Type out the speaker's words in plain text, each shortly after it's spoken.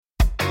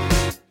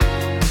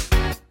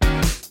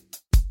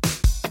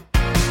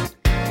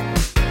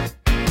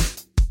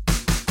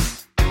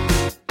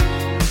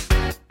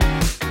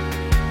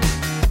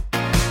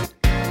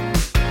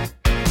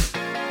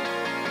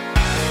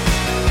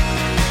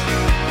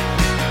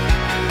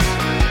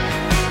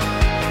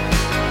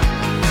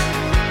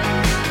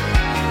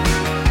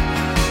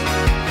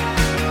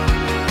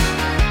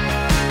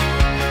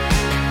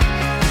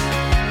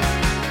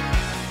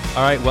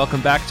All right, welcome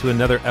back to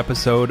another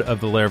episode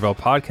of the Laravel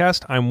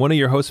podcast. I'm one of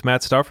your hosts,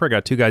 Matt Stauffer. I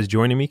got two guys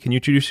joining me. Can you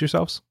introduce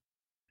yourselves?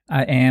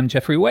 I am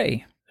Jeffrey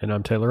Way. And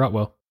I'm Taylor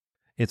Otwell.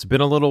 It's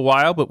been a little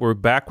while, but we're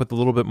back with a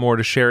little bit more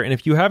to share. And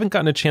if you haven't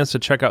gotten a chance to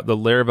check out the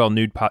Laravel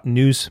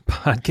News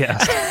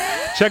podcast,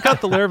 check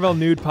out the Laravel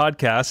Nude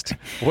podcast,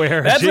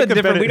 where that's Jacob a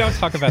different. Bennett... We don't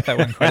talk about that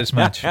one quite as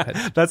much.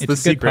 That's the it's a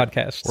secret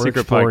good podcast. We're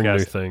secret exploring podcast.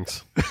 New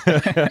things.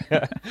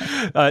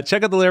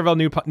 Check out the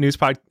Laravel News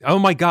podcast. Oh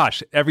my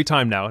gosh, every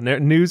time now.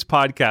 News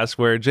podcast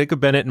where Jacob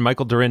Bennett and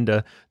Michael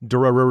Dorinda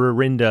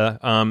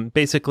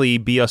basically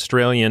be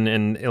Australian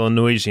and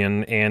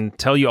Illinoisian and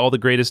tell you all the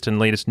greatest and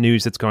latest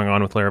news that's going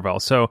on with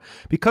Laravel. So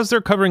because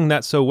they're covering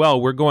that so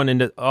well, we're going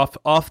into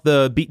off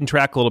the beaten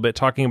track a little bit,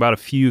 talking about a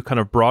few kind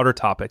of broader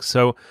topics.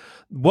 So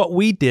what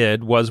we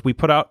did was we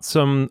put out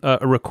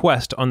a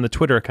request on the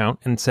Twitter account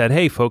and said,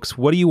 hey, folks,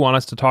 what do you want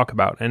us to talk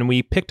about? And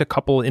we picked a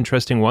couple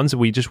interesting ones that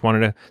we just wanted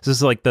to... This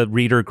is like the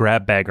reader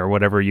grab bag or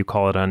whatever you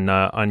call it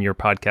on your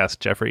podcast,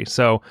 Jeffrey.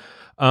 So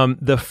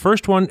the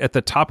first one at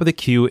the top of the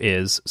queue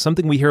is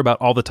something we hear about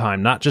all the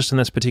time, not just in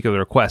this particular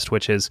request,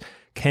 which is,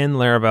 can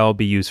Laravel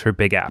be used for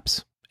big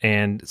apps?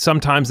 And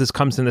sometimes this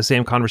comes in the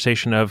same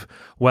conversation of,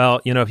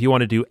 well, you know, if you want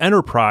to do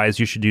enterprise,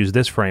 you should use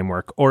this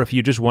framework. Or if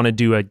you just want to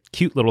do a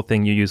cute little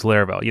thing, you use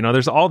Laravel. You know,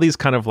 there's all these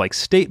kind of like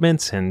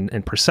statements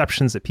and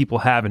perceptions that people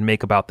have and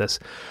make about this.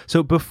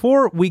 So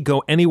before we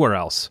go anywhere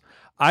else,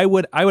 I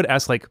would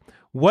ask, like,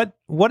 what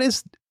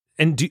is...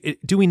 And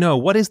do we know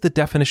what is the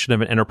definition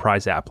of an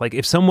enterprise app? Like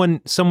if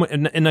someone,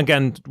 and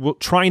again,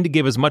 trying to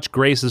give as much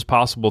grace as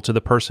possible to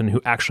the person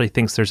who actually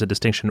thinks there's a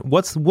distinction.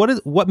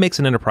 What makes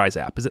an enterprise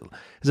app? Is it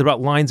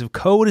about lines of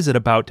code? Is it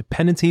about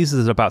dependencies?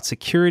 Is it about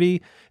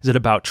security? Is it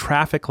about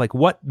traffic? Like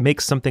what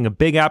makes something a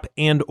big app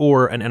and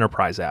or an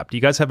enterprise app? Do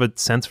you guys have a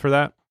sense for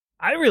that?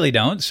 I really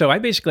don't. So I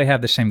basically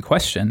have the same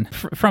question.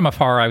 From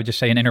afar, I would just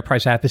say an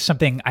enterprise app is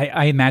something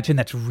I imagine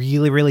that's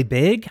really, really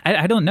big.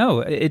 I don't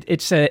know.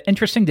 It's an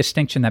interesting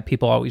distinction that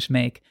people always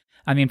make.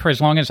 I mean, for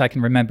as long as I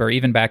can remember,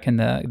 even back in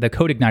the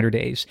CodeIgniter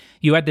days,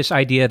 you had this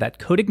idea that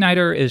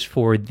CodeIgniter is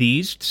for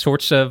these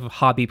sorts of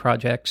hobby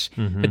projects.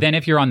 Mm-hmm. But then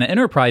if you're on the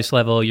enterprise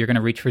level, you're going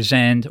to reach for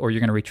Zend or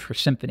you're going to reach for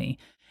Symfony.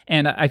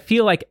 And I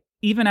feel like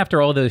even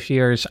after all those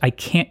years, I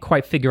can't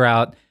quite figure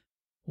out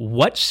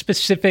what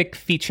specific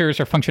features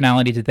or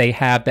functionality do they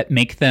have that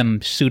make them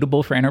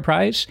suitable for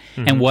enterprise,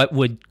 and what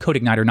would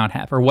CodeIgniter not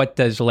have, or what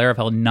does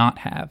Laravel not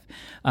have?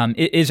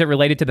 Is it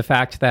related to the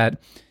fact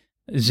that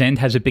Zend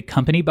has a big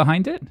company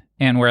behind it,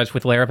 and whereas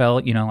with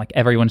Laravel, you know, like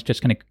everyone's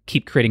just going to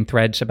keep creating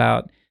threads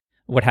about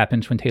what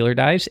happens when Taylor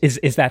dies?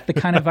 Is that the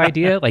kind of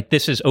idea? Like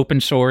this is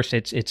open source,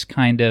 it's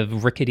kind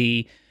of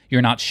rickety.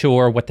 You're not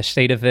sure what the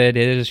state of it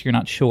is. You're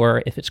not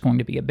sure if it's going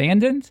to be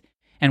abandoned.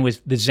 And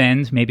with the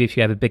Zend, maybe if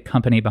you have a big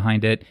company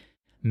behind it,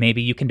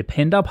 maybe you can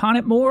depend upon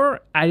it more.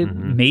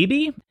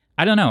 Maybe.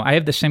 I don't know. I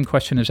have the same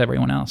question as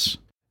everyone else.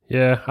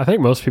 Yeah, I think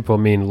most people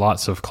mean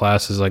lots of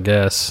classes, I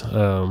guess.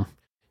 You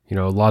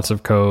know, lots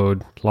of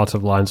code, lots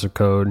of lines of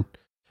code.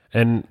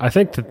 And I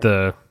think that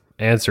the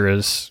answer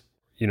is,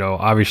 you know,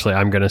 obviously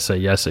I'm going to say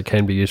yes, it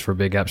can be used for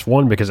big apps.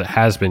 One, because it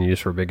has been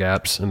used for big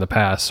apps in the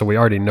past. So we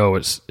already know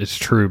it's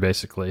true,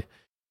 basically.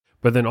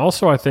 But then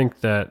also I think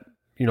that,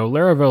 you know,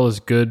 Laravel is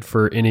good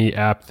for any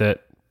app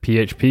that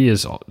PHP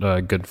is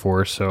good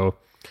for. So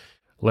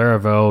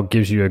Laravel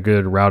gives you a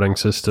good routing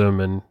system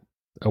and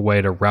a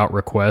way to route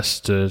requests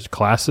to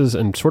classes.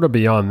 And sort of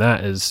beyond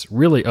that is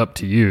really up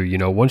to you. You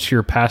know, once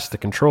you're past the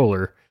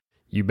controller,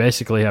 you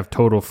basically have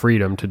total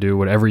freedom to do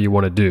whatever you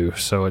want to do.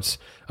 So it's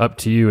up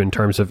to you in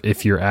terms of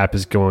if your app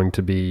is going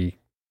to be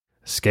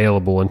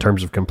scalable in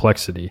terms of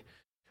complexity.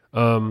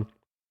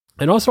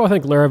 And also, I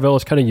think Laravel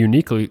is kind of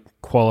uniquely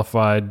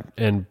qualified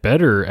and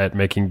better at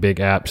making big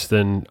apps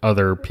than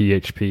other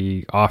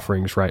PHP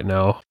offerings right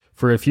now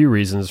for a few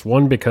reasons.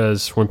 One,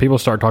 because when people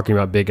start talking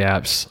about big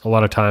apps, a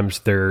lot of times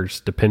there's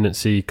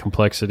dependency,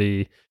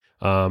 complexity,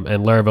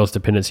 and Laravel's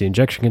dependency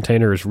injection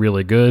container is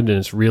really good and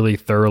it's really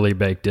thoroughly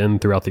baked in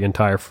throughout the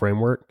entire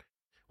framework.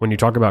 When you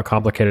talk about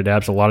complicated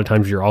apps, a lot of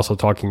times you're also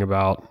talking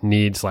about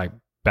needs like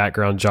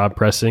background job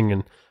processing,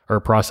 and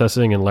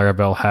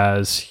Laravel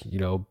has, you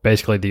know,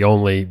 basically the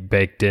only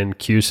baked in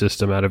queue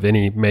system out of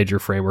any major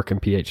framework in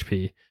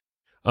PHP.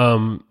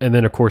 And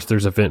then of course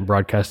there's event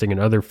broadcasting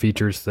and other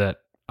features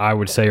that I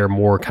would say are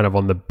more kind of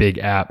on the big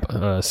app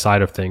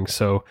side of things.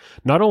 So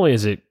not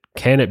only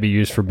can it be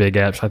used for big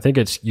apps, I think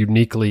it's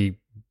uniquely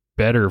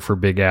better for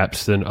big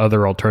apps than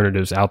other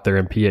alternatives out there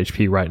in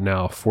PHP right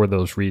now for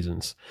those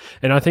reasons.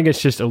 And I think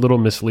it's just a little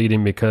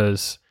misleading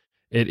because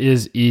it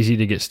is easy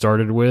to get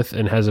started with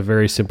and has a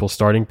very simple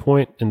starting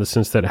point in the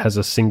sense that it has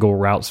a single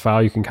routes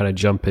file you can kind of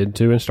jump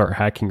into and start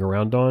hacking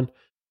around on.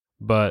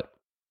 But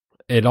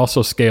it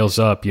also scales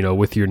up, you know,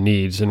 with your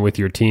needs and with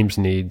your team's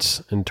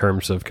needs in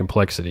terms of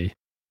complexity.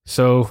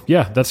 So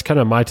yeah, that's kind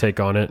of my take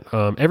on it.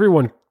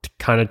 Everyone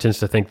kind of tends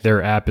to think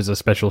their app is a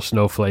special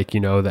snowflake, you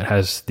know, that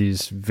has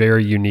these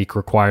very unique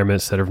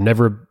requirements that have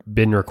never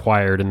been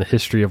required in the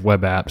history of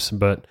web apps.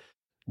 But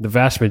the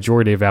vast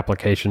majority of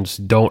applications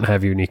don't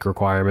have unique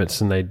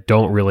requirements and they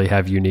don't really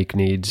have unique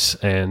needs.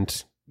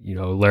 And,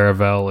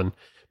 Laravel and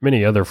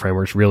many other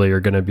frameworks really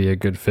are going to be a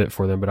good fit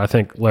for them. But I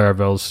think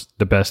Laravel's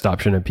the best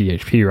option in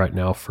PHP right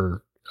now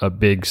for a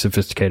big,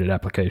 sophisticated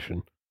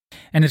application.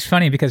 And it's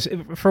funny because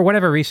for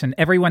whatever reason,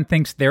 everyone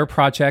thinks their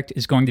project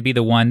is going to be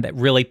the one that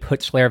really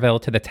puts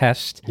Laravel to the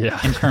test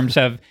in terms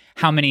of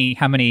how many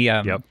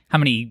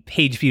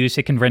page views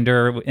it can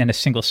render in a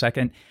single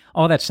second,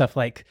 all that stuff.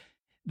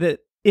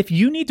 If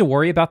you need to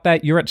worry about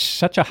that, you're at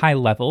such a high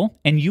level,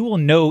 and you will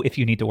know if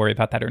you need to worry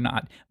about that or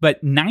not. But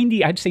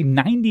I'd say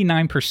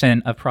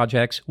 99% of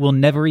projects will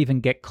never even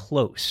get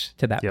close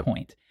to that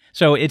point.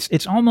 So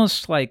it's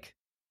almost like,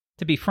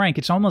 to be frank,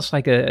 it's almost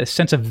like a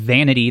sense of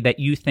vanity that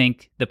you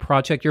think the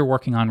project you're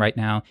working on right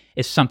now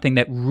is something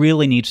that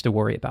really needs to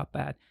worry about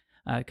that,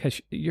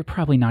 because you're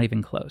probably not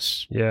even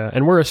close. Yeah,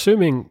 and we're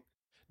assuming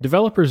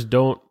developers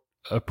don't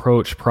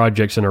approach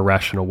projects in a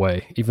rational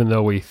way, even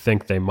though we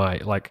think they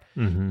might.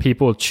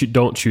 People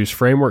don't choose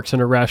frameworks in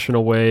a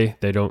rational way.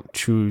 They don't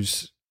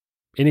choose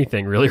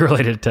anything really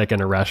related to tech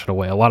in a rational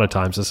way. A lot of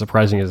times, as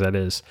surprising as that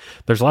is,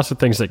 there's lots of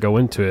things that go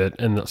into it,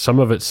 and some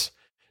of it's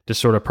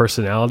just sort of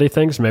personality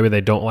things. Maybe they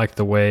don't like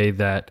the way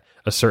that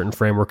a certain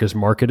framework is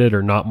marketed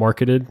or not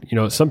marketed.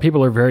 Some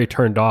people are very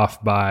turned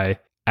off by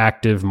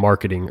active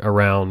marketing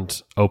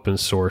around open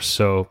source.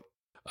 So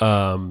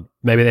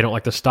maybe they don't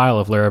like the style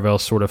of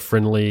Laravel's sort of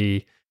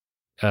friendly,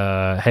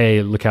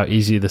 hey, look how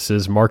easy this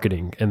is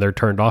marketing. And they're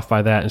turned off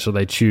by that. And so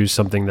they choose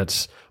something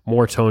that's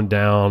more toned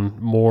down,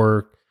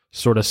 more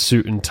sort of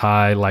suit and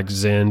tie like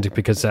Zend,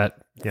 because that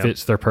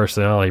fits their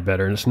personality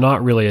better. And it's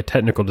not really a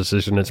technical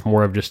decision. It's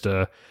more of just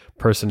a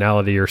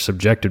personality or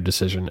subjective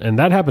decision. And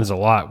that happens a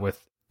lot with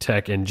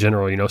tech in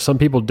general. Some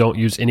people don't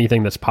use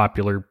anything that's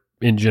popular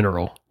in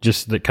general,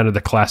 just the kind of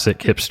the classic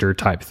hipster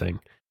type thing.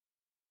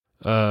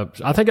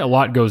 I think a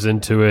lot goes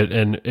into it,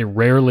 and it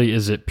rarely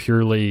is it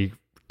purely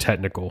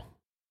technical.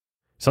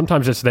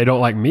 Sometimes it's they don't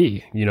like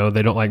me, they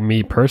don't like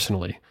me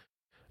personally,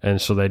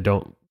 and so they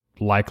don't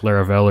like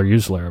Laravel or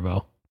use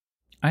Laravel.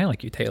 I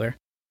like you, Taylor.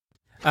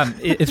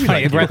 It's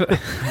funny.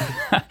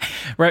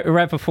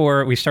 Right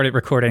before we started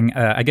recording,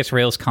 I guess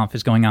RailsConf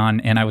is going on,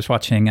 and I was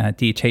watching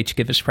DHH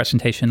give his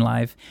presentation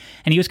live,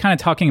 and he was kind of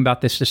talking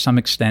about this to some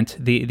extent,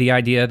 the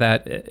idea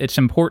that it's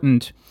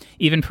important,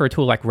 even for a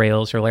tool like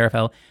Rails or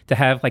Laravel, to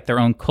have their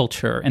own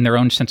culture and their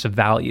own sense of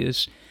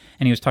values.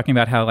 And he was talking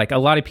about how a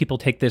lot of people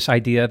take this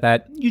idea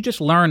that you just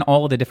learn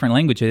all of the different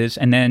languages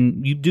and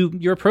then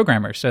you're a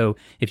programmer. So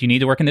if you need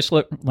to work in this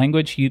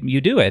language,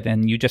 you do it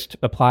and you just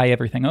apply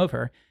everything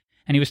over.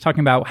 And he was talking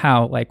about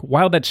how,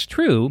 while that's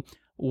true,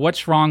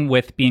 what's wrong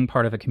with being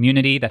part of a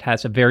community that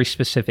has a very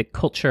specific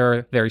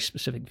culture, very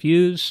specific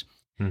views?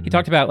 Mm-hmm. He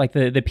talked about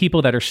the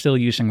people that are still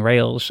using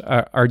Rails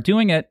are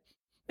doing it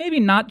maybe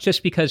not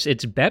just because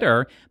it's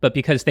better, but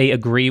because they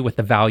agree with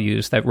the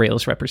values that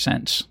Rails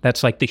represents.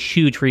 That's the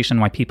huge reason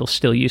why people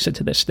still use it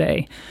to this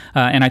day.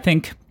 And I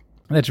think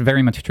that's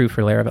very much true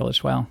for Laravel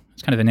as well.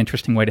 It's kind of an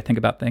interesting way to think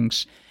about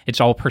things.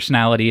 It's all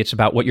personality. It's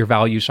about what your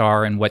values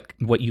are and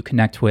what you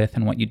connect with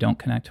and what you don't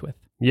connect with.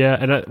 Yeah,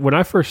 and when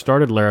I first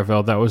started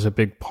Laravel, that was a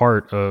big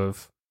part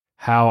of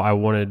how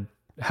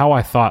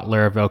I thought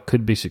Laravel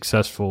could be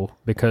successful,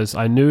 because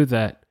I knew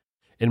that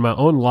in my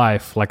own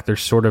life,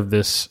 there's sort of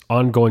this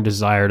ongoing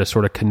desire to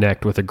sort of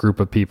connect with a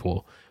group of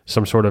people,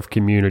 some sort of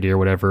community or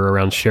whatever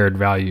around shared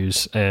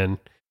values. And,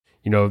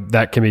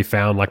 that can be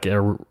found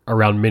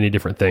around many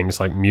different things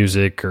like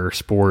music or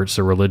sports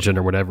or religion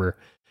or whatever.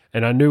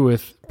 And I knew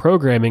with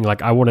programming,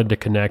 I wanted to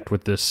connect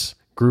with this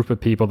group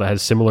of people that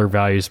has similar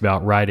values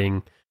about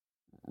writing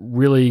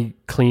really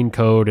clean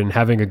code and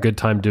having a good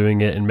time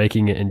doing it and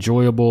making it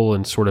enjoyable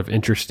and sort of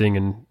interesting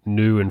and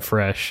new and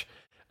fresh.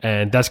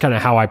 And that's kind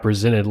of how I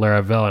presented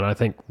Laravel, and I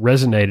think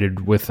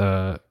resonated with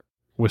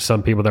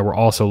some people that were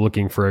also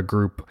looking for a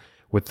group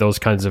with those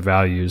kinds of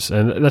values.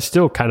 And that's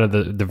still kind of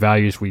the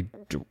values we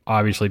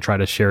obviously try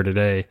to share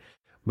today.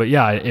 But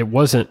yeah, it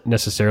wasn't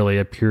necessarily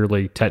a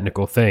purely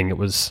technical thing. It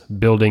was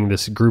building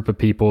this group of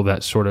people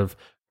that sort of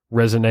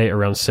resonate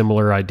around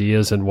similar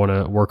ideas and want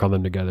to work on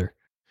them together.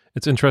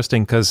 It's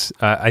interesting because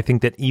I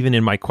think that even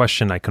in my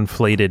question, I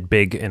conflated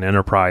big and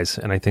enterprise.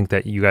 And I think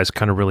that you guys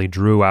kind of really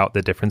drew out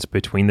the difference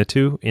between the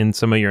two in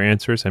some of your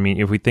answers. I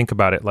mean, if we think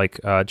about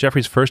it,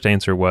 Jeffrey's first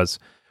answer was,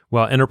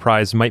 well,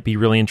 enterprise might be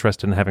really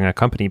interested in having a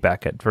company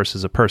back it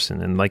versus a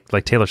person. And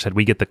like Taylor said,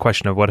 we get the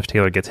question of what if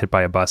Taylor gets hit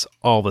by a bus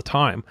all the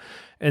time?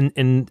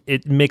 And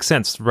it makes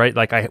sense, right?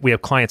 We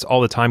have clients all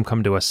the time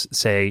come to us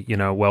say,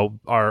 well,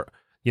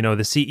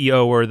 the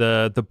CEO or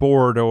the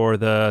board or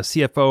the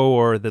CFO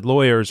or the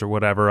lawyers or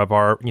whatever of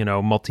our,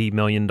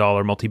 multi-billion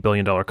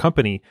dollar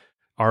company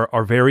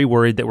are very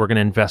worried that we're going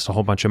to invest a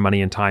whole bunch of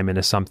money and time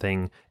into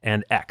something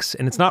and X.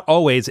 And it's not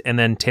always, and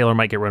then Taylor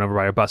might get run over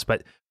by a bus,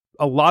 but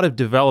a lot of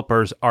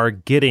developers are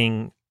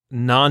getting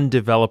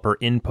non-developer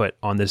input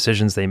on the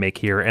decisions they make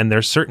here. And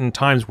there's certain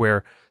times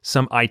where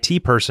some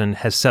IT person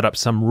has set up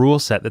some rule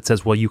set that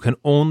says, well, you can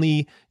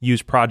only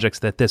use projects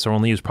that this or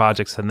only use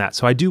projects than that.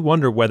 So I do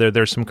wonder whether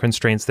there's some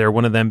constraints there,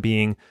 one of them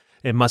being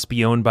it must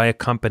be owned by a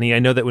company. I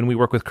know that when we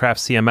work with Craft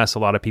CMS, a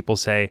lot of people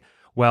say,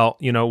 well,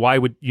 why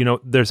would,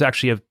 there's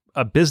actually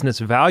a business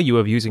value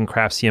of using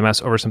Craft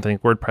CMS over something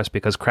like WordPress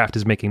because Craft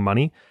is making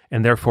money,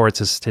 and therefore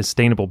it's a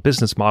sustainable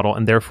business model,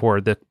 and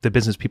therefore the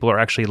business people are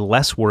actually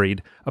less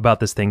worried about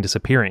this thing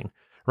disappearing,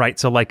 right?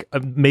 So like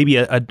maybe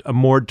a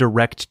more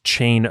direct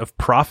chain of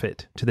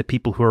profit to the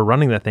people who are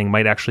running that thing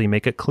might actually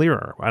make it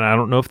clearer. And I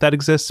don't know if that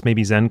exists.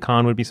 Maybe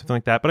ZenCon would be something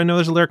like that, but I know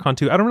there's a LaraCon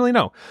too. I don't really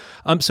know.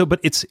 But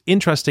it's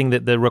interesting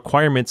that the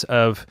requirements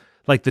of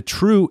like the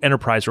true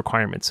enterprise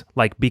requirements,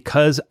 like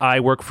because I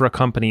work for a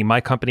company,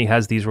 my company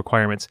has these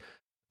requirements.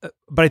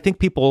 But I think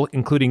people,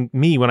 including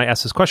me, when I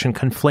ask this question,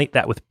 conflate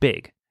that with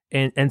big.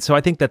 And so I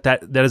think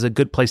that is a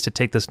good place to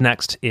take this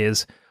next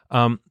is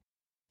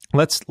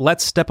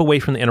let's step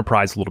away from the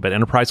enterprise a little bit.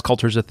 Enterprise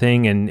culture is a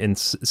thing and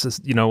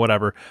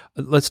whatever.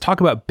 Let's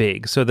talk about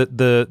big. So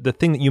the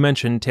thing that you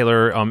mentioned,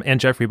 Taylor and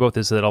Jeffrey both,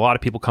 is that a lot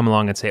of people come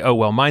along and say, oh,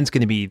 well, mine's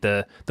going to be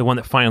the one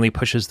that finally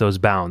pushes those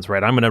bounds,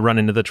 right? I'm going to run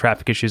into the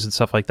traffic issues and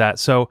stuff like that.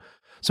 So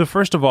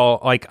first of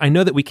all, like I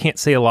know that we can't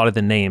say a lot of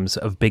the names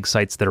of big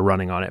sites that are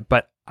running on it,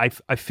 but I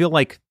feel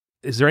like,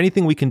 is there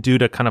anything we can do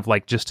to kind of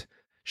like just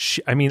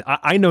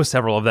I know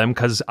several of them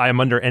because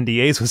I'm under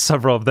NDAs with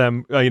several of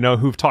them,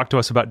 who've talked to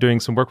us about doing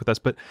some work with us.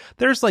 But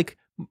there's like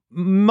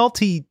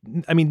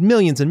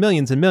millions and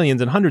millions and millions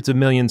and hundreds of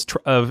millions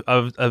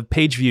of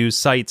page views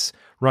sites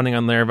running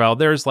on Laravel.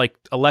 There's like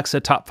Alexa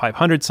top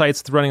 500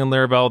 sites running on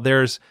Laravel.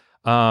 There's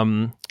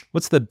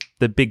what's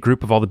the big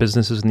group of all the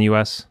businesses in the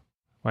US?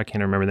 I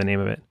can't remember the name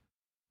of it.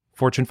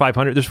 Fortune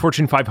 500. There's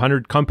Fortune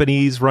 500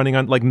 companies running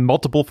on like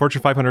multiple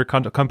Fortune 500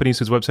 companies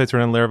whose websites are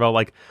on Laravel.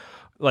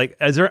 Like,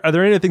 are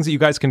there any things that you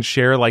guys can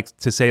share, like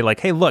to say, like,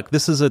 hey, look,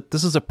 this is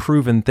a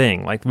proven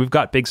thing. Like, we've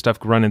got big stuff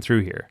running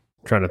through here.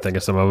 I'm trying to think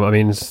of some of them. I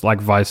mean, it's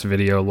like Vice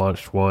Video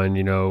launched one.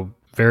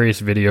 Various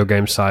video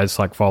game sites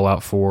like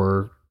Fallout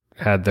 4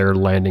 had their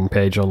landing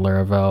page on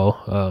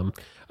Laravel.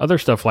 Other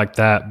stuff like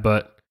that,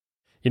 but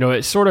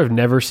it sort of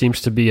never seems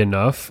to be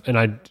enough,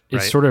 and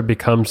it sort of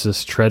becomes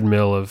this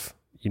treadmill of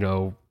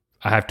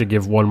I have to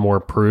give one more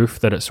proof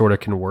that it sort of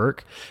can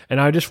work,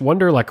 and I just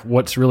wonder like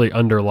what's really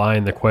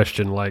underlying the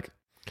question, like.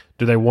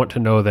 Do they want to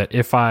know that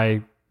if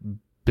I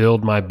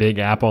build my big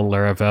app on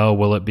Laravel,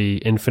 will it be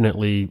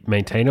infinitely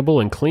maintainable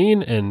and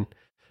clean? And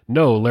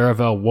no,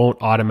 Laravel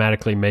won't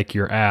automatically make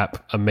your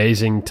app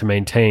amazing to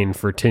maintain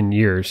for 10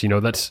 years.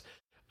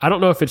 I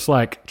don't know if it's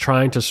like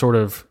trying to sort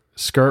of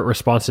skirt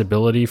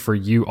responsibility for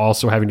you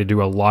also having to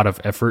do a lot of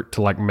effort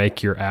to like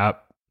make your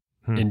app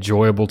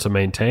enjoyable to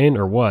maintain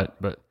or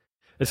what, but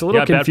it's a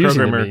little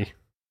confusing to me.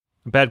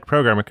 A bad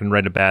programmer can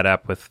write a bad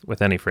app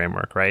with any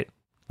framework, right?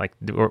 Like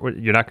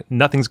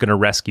nothing's going to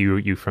rescue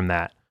you from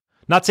that.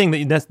 Not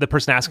saying that the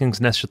person asking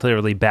is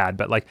necessarily bad,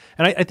 but like,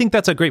 and I think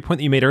that's a great point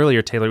that you made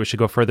earlier, Taylor. We should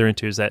go further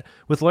into is that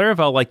with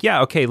Laravel, like,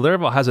 yeah, okay,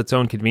 Laravel has its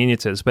own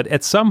conveniences, but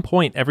at some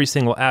point, every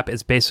single app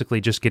is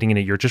basically just getting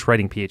into you're just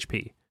writing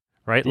PHP,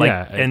 right?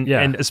 Like,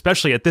 and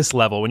especially at this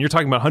level, when you're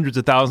talking about hundreds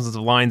of thousands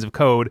of lines of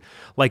code,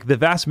 like the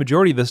vast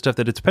majority of the stuff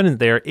that it's dependent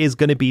there is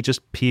going to be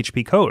just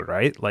PHP code,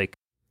 right? Like,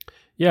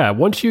 yeah,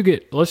 once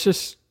you let's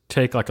just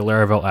take like a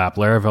Laravel app,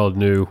 Laravel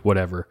new,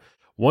 whatever.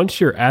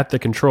 Once you're at the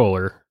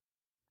controller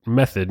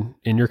method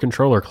in your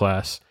controller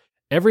class,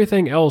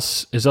 everything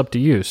else is up to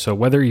you. So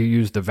whether you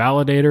use the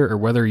validator or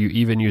whether you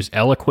even use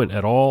Eloquent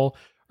at all,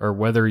 or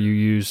whether you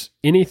use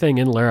anything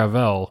in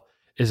Laravel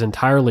is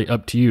entirely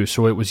up to you.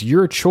 So it was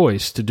your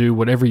choice to do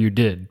whatever you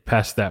did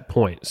past that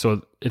point.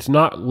 So it's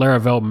not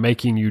Laravel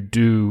making you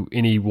do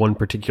any one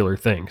particular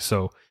thing.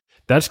 So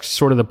that's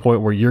sort of the point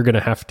where you're going to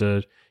have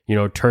to,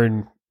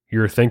 turn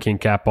your thinking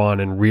cap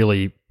on and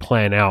really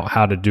plan out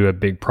how to do a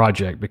big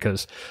project,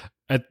 because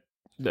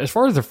as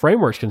far as the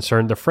framework's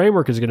concerned, the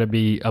framework is going to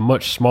be a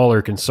much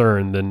smaller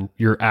concern than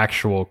your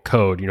actual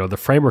code. The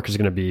framework is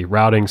going to be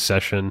routing,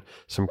 session,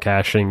 some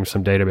caching,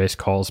 some database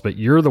calls, but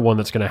you're the one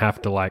that's going to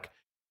have to like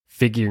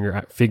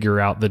figure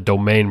out the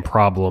domain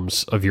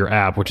problems of your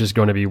app, which is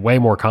going to be way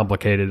more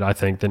complicated, I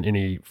think, than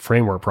any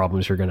framework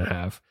problems you're going to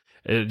have.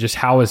 Just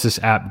how is this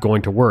app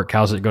going to work?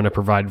 How's it going to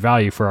provide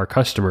value for our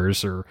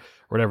customers or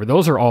whatever?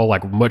 Those are all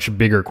like much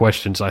bigger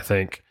questions, I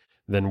think,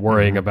 than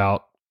worrying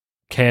about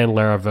can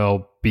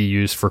Laravel be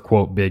used for,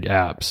 quote, big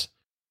apps.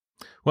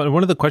 Well,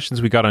 one of the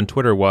questions we got on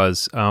Twitter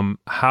was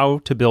how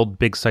to build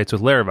big sites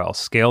with Laravel: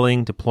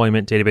 scaling,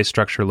 deployment, database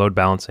structure, load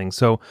balancing.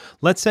 So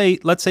let's say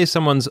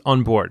someone's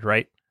on board,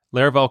 right?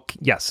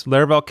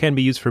 Laravel can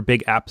be used for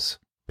big apps,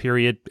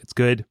 period. It's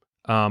good.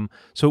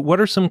 So what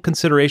are some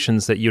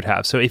considerations that you'd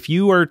have? So if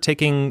you are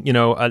taking,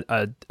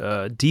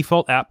 a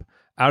default app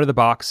out of the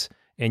box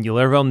and you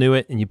Laravel new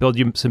it and you build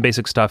you some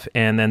basic stuff,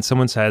 and then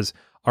someone says,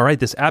 all right,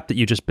 this app that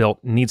you just built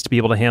needs to be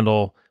able to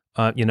handle,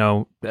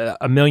 1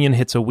 million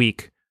hits a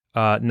week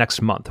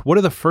next month. What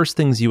are the first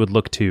things you would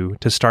look to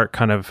start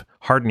kind of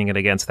hardening it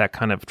against that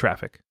kind of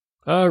traffic?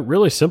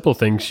 Really simple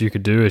things you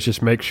could do is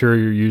just make sure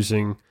you're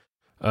using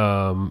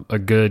a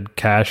good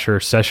cache or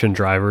session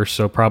driver.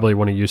 So probably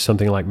want to use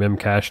something like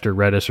Memcached or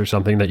Redis or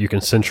something that you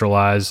can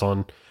centralize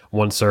on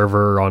one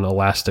server on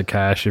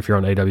Elasticache if you're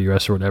on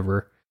AWS or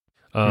whatever.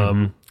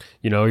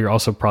 You're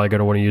also probably going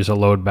to want to use a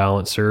load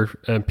balancer.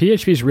 And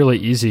PHP is really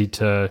easy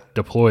to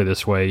deploy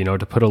this way,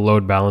 to put a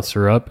load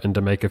balancer up and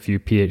to make a few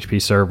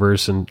PHP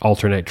servers and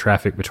alternate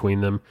traffic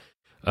between them.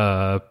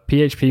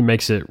 PHP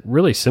makes it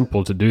really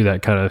simple to do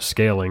that kind of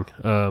scaling.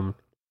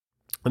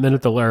 And then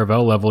at the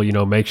Laravel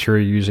level, make sure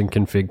you're using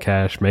config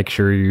cache, make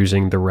sure you're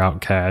using the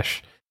route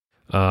cache,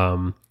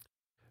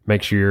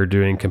 make sure you're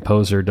doing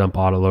composer, dump,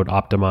 autoload,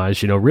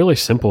 optimize, really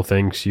simple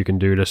things you can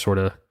do to sort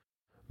of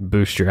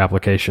boost your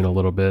application a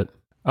little bit.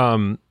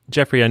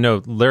 Jeffrey, I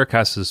know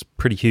Laracast is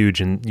pretty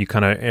huge and you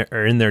kind of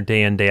are in there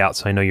day in, day out.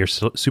 So I know you're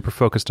super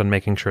focused on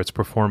making sure it's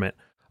performant.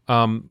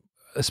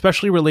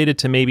 Especially related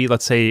to maybe,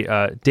 let's say,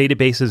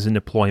 databases and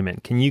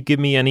deployment. Can you give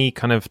me any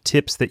kind of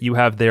tips that you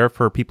have there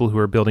for people who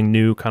are building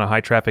new kind of high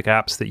traffic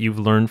apps that you've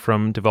learned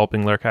from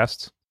developing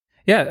Laracasts?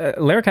 Yeah,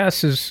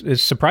 Laracast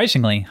is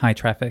surprisingly high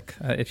traffic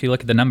if you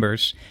look at the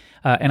numbers.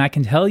 And I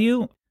can tell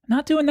you,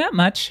 not doing that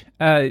much.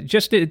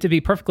 Just to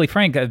be perfectly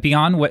frank,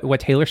 beyond what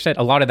Taylor said,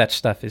 a lot of that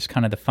stuff is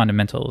kind of the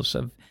fundamentals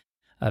of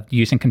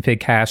using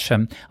config cache.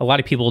 A lot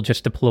of people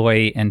just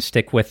deploy and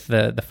stick with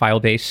the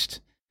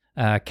file-based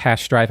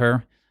cache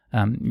driver.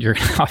 You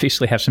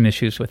obviously have some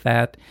issues with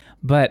that,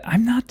 but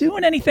I'm not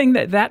doing anything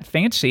that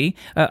fancy.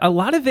 A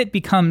lot of it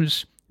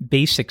becomes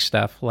basic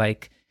stuff,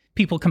 like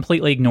people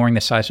completely ignoring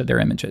the size of their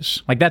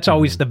images. Like that's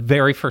always the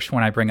very first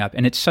one I bring up,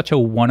 and it's such a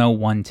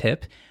 101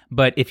 tip.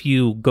 But if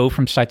you go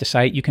from site to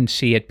site, you can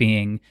see it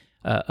being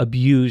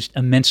abused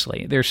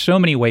immensely. There's so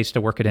many ways to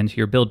work it into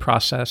your build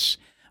process,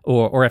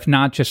 or if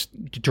not,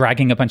 just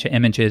dragging a bunch of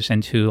images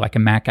into like a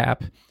Mac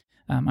app.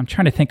 I'm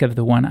trying to think of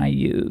the one I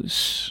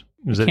use.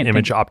 Is it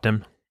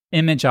ImageOptim?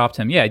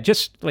 ImageOptim, yeah.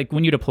 Just like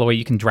when you deploy,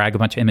 you can drag a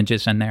bunch of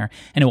images in there,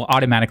 and it will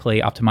automatically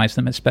optimize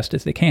them as best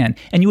as they can.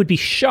 And you would be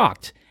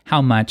shocked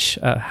how much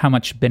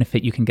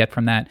benefit you can get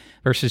from that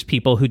versus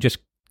people who just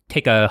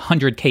take a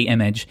 100K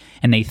image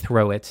and they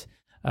throw it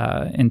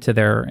into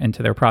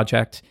their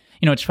project.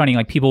 It's funny,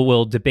 like people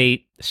will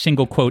debate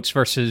single quotes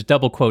versus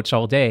double quotes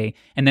all day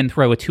and then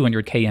throw a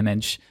 200K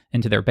image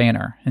into their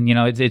banner. And,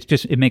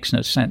 it makes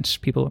no sense.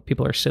 People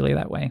are silly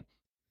that way.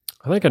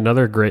 I think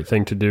another great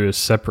thing to do is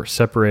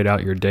separate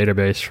out your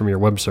database from your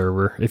web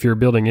server. If you're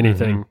building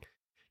anything,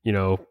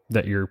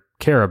 that you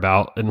care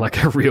about in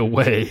like a real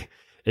way,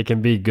 it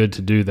can be good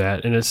to do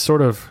that. And it's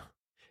sort of,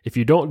 if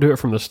you don't do it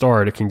from the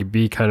start, it can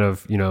be kind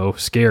of,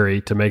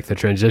 scary to make the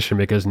transition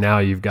because now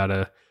you've got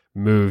to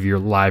move your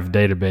live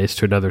database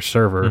to another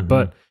server.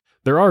 But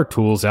there are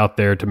tools out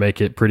there to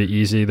make it pretty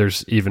easy.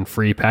 There's even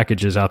free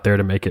packages out there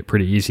to make it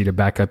pretty easy to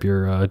back up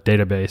your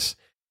database.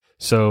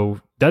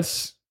 So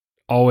that's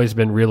always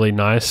been really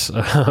nice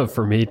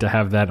for me to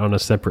have that on a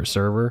separate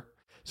server.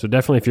 So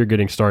definitely if you're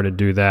getting started,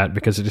 do that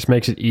because it just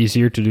makes it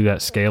easier to do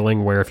that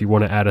scaling where if you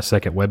want to add a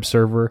second web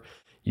server,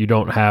 you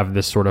don't have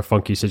this sort of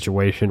funky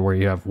situation where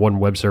you have one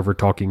web server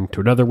talking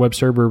to another web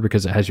server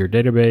because it has your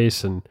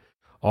database and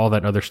all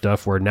that other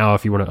stuff where now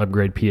if you want to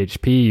upgrade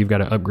PHP, you've got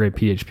to upgrade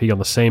PHP on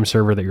the same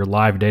server that your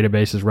live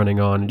database is running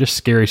on. And just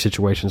scary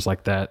situations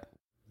like that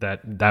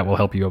will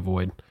help you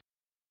avoid.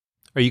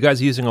 Are you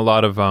guys using a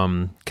lot of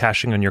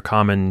caching on your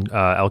common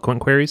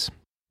Eloquent queries?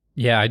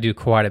 Yeah, I do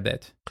quite a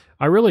bit.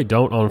 I really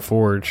don't on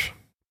Forge.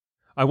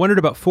 I wondered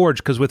about Forge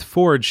because with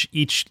Forge,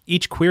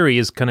 each query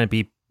is going to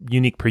be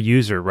unique per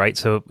user, right?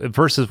 So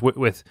versus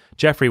with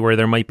Jeffrey, where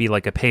there might be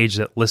like a page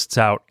that lists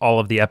out all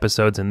of the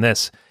episodes in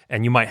this,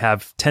 and you might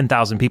have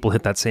 10,000 people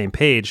hit that same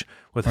page.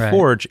 With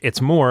Forge,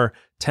 it's more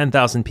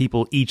 10,000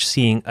 people each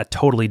seeing a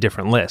totally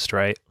different list,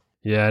 right?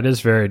 Yeah, it is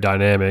very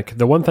dynamic.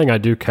 The one thing I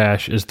do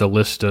cache is the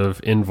list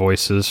of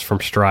invoices from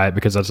Stripe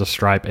because that's a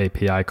Stripe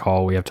API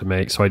call we have to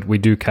make. So we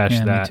do cache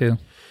that. Me too.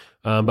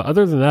 But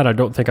other than that, I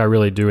don't think I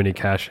really do any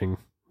caching.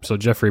 So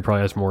Jeffrey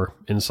probably has more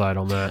insight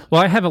on that.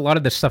 Well, I have a lot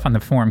of this stuff on the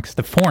forum because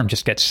the forum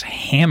just gets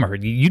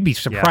hammered. You'd be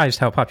surprised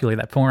how popular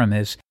that forum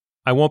is.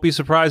 I won't be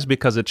surprised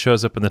because it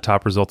shows up in the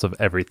top results of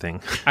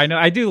everything. I know.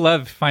 I do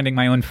love finding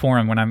my own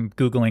forum when I'm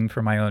Googling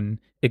for my own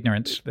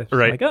ignorance.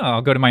 Right. Like,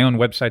 I'll go to my own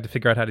website to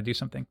figure out how to do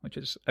something, which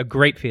is a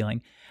great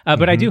feeling.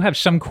 But I do have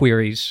some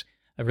queries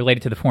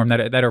related to the forum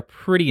that are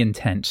pretty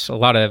intense. A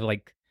lot of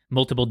like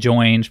multiple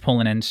joins,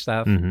 pulling in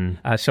stuff.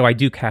 So I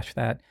do cache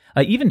that.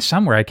 Even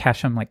some where I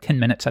cache them like 10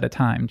 minutes at a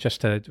time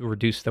just to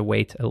reduce the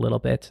weight a little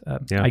bit.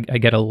 I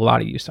get a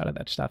lot of use out of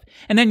that stuff.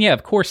 And then,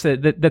 of course,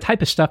 the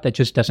type of stuff that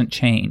just doesn't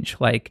change,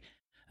 like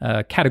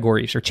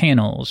categories or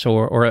channels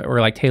or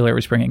like Taylor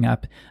was bringing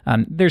up,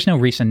 there's no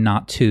reason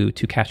not to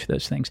cache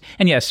those things.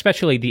 And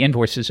especially the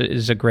invoices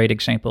is a great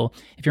example.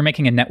 If you're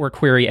making a network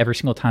query every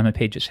single time a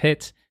page is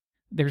hit,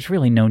 there's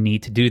really no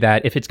need to do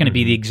that if it's going to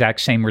be the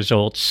exact same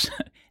results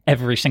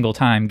every single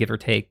time, give or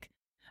take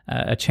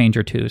a change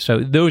or two. So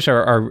those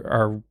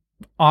are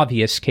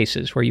obvious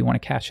cases where you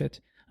want to cache it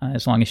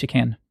as long as you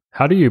can.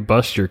 How do you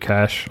bust your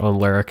cache on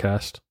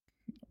Laracast?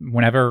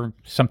 Whenever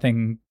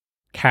something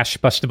cache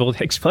bustable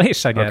takes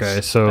place, I guess.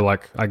 Okay, so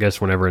like I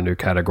guess whenever a new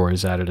category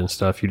is added and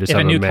stuff, you just if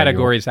have a new manual.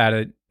 category is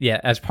added,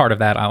 as part of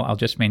that, I'll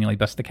just manually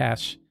bust the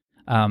cache.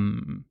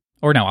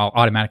 Or no, I'll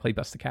automatically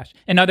bust the cache.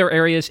 In other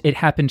areas, it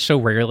happens so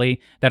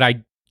rarely that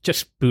I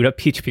just boot up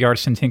PHP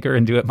Artisan Tinker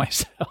and do it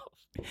myself.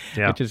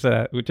 Yeah.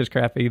 which is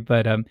crappy.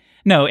 But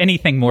no,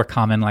 anything more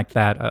common like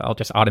that, I'll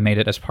just automate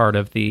it as part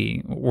of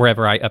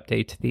wherever I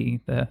update the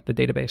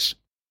database.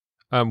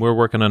 We're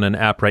working on an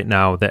app right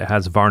now that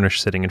has Varnish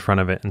sitting in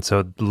front of it, and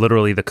so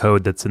literally the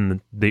code that's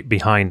in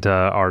behind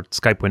our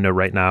Skype window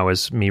right now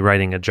is me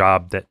writing a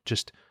job that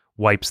just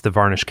wipes the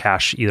Varnish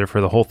cache either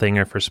for the whole thing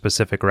or for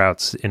specific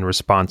routes in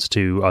response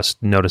to us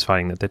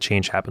notifying that the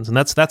change happens. And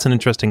that's an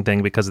interesting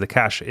thing because the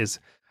cache is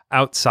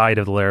outside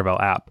of the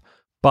Laravel app,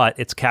 but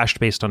it's cached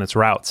based on its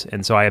routes.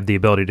 And so I have the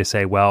ability to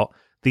say, well,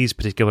 these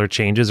particular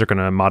changes are going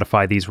to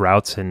modify these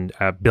routes and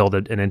build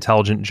an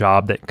intelligent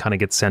job that kind of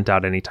gets sent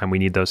out anytime we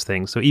need those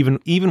things. So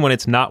even when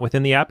it's not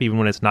within the app, even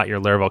when it's not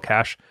your Laravel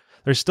cache,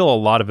 there's still a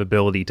lot of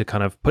ability to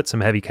kind of put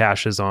some heavy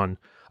caches on.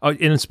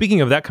 And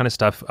speaking of that kind of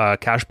stuff,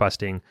 cache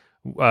busting,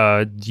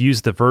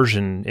 use the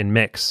version in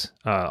Mix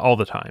all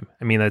the time.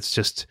 I mean, that's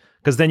just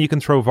because then you can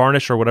throw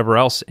Varnish or whatever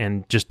else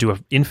and just do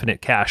an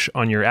infinite cache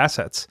on your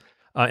assets.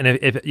 And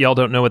if y'all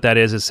don't know what that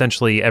is,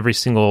 essentially every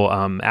single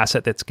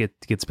asset that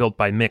gets built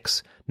by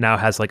Mix now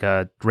has like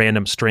a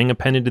random string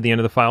appended to the end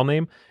of the file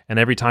name. And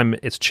every time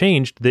it's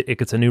changed, it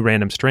gets a new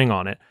random string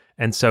on it.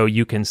 And so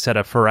you can set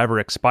a forever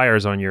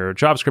expires on your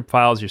JavaScript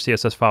files, your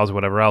CSS files,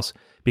 whatever else,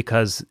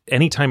 because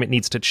anytime it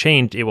needs to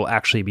change, it will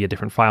actually be a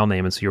different file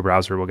name. And so your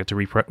browser will get to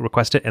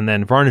request it, and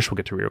then Varnish will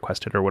get to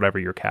re-request it or whatever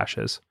your cache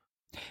is.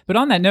 But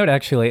on that note,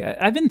 actually,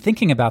 I've been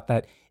thinking about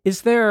that.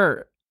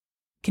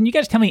 Can you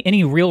guys tell me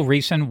any real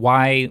reason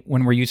why,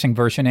 when we're using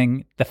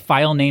versioning, the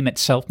file name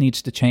itself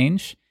needs to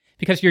change?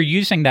 Because you're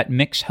using that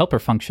Mix helper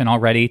function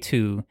already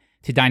to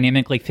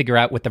dynamically figure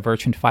out what the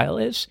version file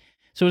is.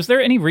 So is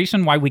there any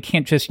reason why we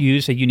can't just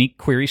use a unique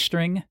query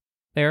string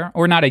there?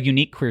 Or not a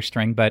unique query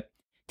string, but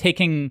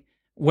taking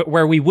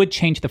where we would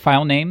change the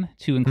file name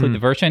to include the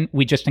version,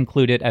 we just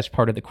include it as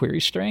part of the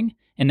query string,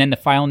 and then the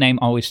file name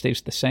always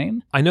stays the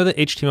same? I know that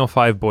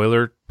HTML5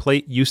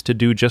 boilerplate used to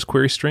do just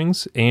query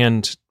strings,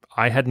 and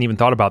I hadn't even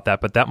thought about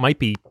that, but that might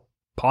be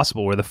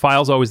possible where the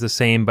file's always the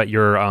same, but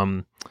your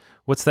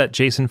what's that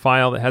JSON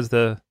file that has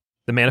the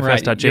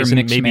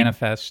manifest.json? Right,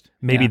 manifest.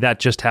 Maybe that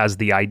just has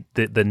the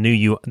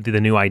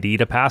new ID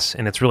to pass,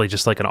 and it's really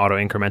just like an auto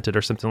incremented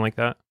or something like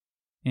that.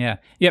 Yeah.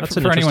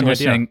 For anyone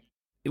listening,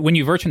 when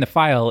you version the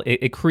file,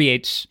 it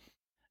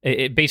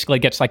basically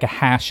gets like a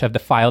hash of the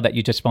file that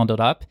you just bundled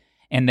up,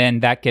 and then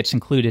that gets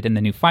included in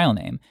the new file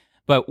name.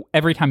 But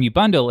every time you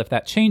bundle, if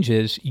that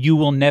changes, you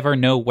will never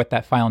know what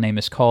that file name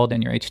is called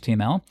in your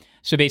HTML.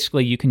 So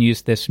basically, you can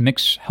use this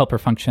Mix helper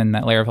function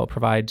that Laravel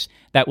provides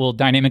that will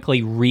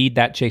dynamically read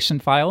that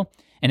JSON file,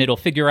 and it'll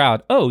figure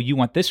out, oh, you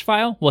want this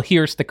file? Well,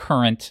 here's the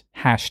current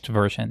hashed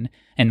version,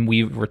 and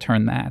we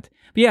return that.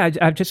 But yeah,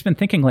 I've just been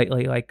thinking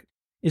lately, like,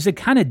 is it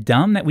kind of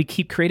dumb that we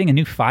keep creating a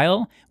new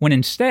file when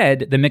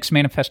instead the Mix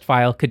manifest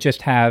file could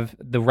just have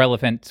the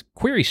relevant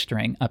query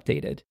string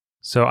updated?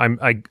 So I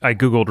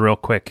Googled real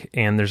quick,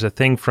 and there's a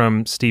thing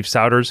from Steve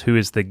Souders, who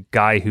is the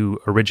guy who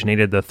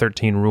originated the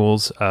 13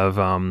 rules of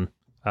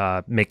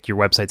make your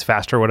websites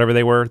faster, whatever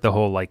they were, the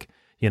whole less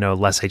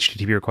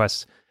HTTP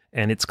requests.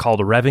 And it's called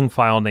Revving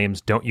File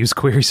Names Don't Use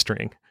Query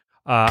String.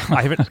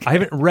 I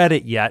haven't read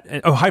it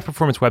yet. High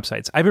Performance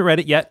Websites. I haven't read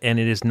it yet, and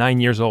it is 9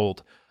 years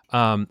old.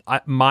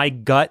 My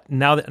gut,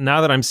 now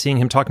that I'm seeing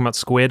him talking about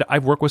Squid,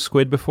 I've worked with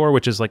Squid before,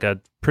 which is like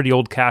a pretty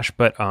old cache,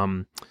 but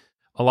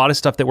a lot of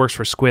stuff that works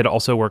for Squid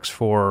also works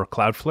for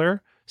Cloudflare.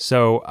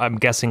 So I'm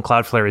guessing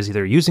Cloudflare is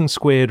either using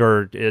Squid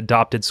or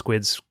adopted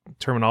Squid's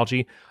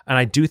terminology. And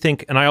I do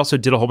think, and I also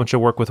did a whole bunch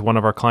of work with one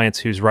of our clients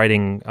who's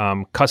writing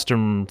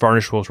custom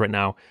Varnish rules right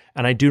now.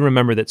 And I do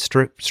remember that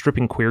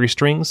stripping query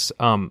strings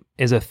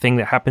is a thing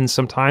that happens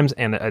sometimes,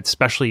 and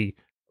especially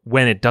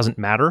when it doesn't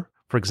matter.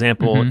 For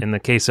example, in the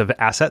case of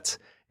assets,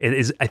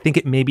 I think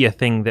it may be a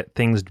thing that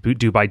things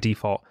do by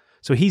default.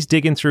 So he's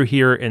digging through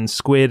here in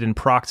Squid and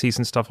proxies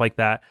and stuff like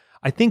that.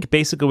 I think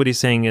basically what he's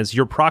saying is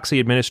your proxy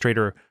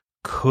administrator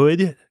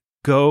could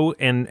go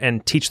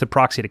and teach the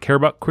proxy to care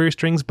about query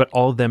strings, but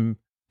all of them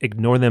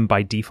ignore them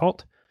by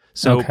default.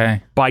 So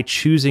by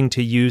choosing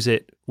to use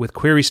it with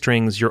query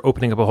strings, you're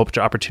opening up a whole bunch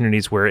of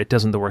opportunities where it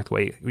doesn't work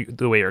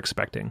the way you're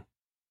expecting.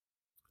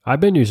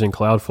 I've been using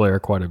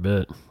Cloudflare quite a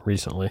bit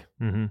recently.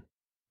 Mm-hmm.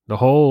 The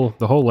whole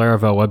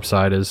Laravel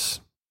website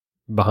is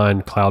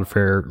behind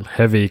Cloudflare,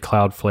 heavy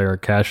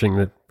Cloudflare caching.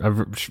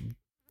 That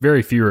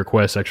very few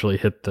requests actually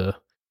hit the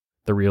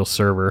real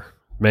server,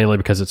 mainly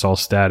because it's all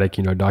static,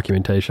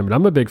 documentation. But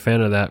I'm a big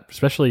fan of that,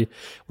 especially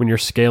when you're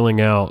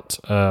scaling out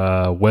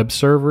web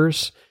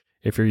servers.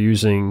 If you're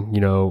using,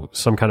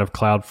 some kind of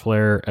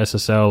Cloudflare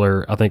SSL,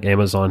 or I think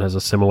Amazon has a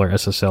similar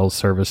SSL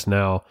service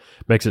now,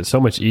 makes it so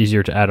much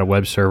easier to add a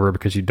web server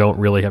because you don't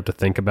really have to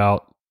think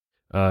about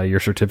your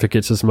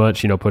certificates as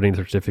much, putting the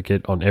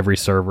certificate on every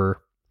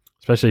server,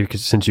 especially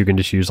since you can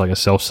just use like a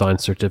self-signed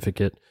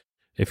certificate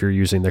if you're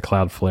using the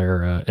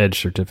Cloudflare Edge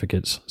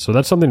certificates. So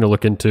that's something to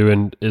look into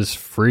and is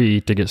free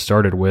to get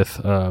started with,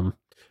 and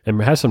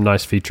has some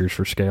nice features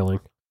for scaling.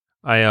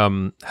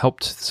 I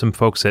helped some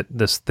folks at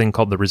this thing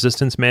called the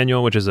Resistance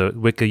Manual, which is a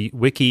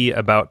wiki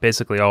about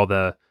basically all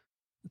the,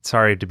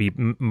 sorry to be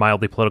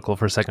mildly political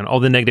for a second, all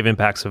the negative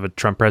impacts of a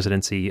Trump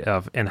presidency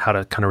and how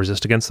to kind of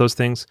resist against those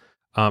things.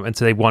 And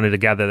so they wanted to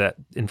gather that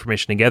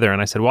information together.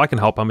 And I said, well, I can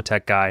help. I'm a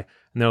tech guy.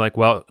 And they're like,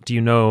 well, do you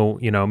know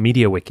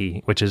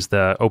MediaWiki, which is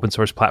the open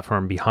source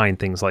platform behind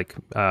things like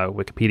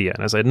Wikipedia?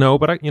 And I said, no,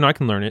 but I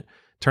can learn it.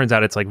 Turns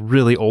out it's like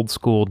really old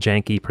school,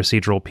 janky,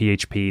 procedural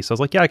PHP. So I was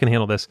like, yeah, I can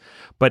handle this.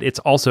 But it's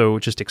also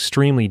just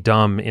extremely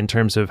dumb in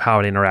terms of how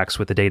it interacts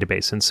with the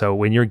database. And so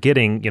when you're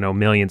getting,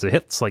 millions of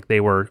hits like they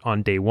were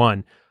on day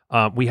one,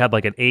 we had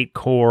like an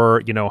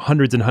 8-core,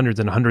 hundreds and hundreds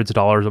and hundreds of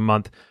dollars a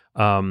month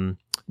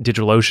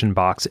DigitalOcean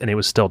box, and it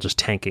was still just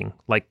tanking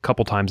like a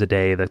couple times a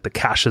day. That the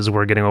caches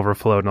were getting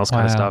overflowed and all this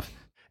kind of stuff.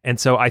 And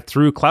so I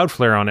threw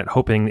Cloudflare on it,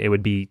 hoping it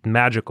would be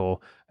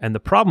magical. And the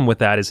problem with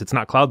that is it's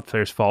not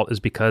Cloudflare's fault, is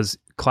because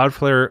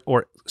Cloudflare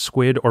or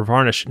Squid or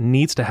Varnish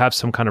needs to have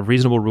some kind of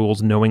reasonable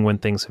rules knowing when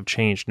things have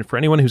changed. And for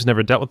anyone who's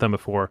never dealt with them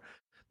before,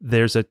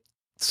 there's a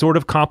sort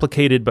of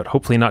complicated, but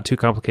hopefully not too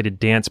complicated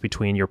dance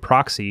between your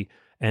proxy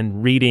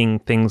and reading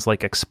things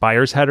like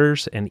expires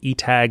headers and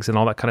e-tags and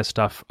all that kind of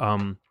stuff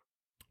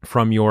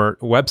from your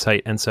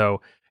website. And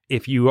so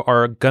if you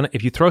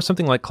throw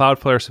something like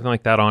Cloudflare or something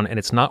like that on and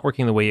it's not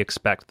working the way you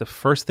expect, the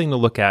first thing to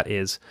look at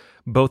is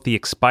both the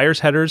expires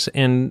headers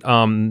and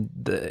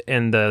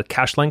the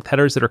cache length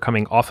headers that are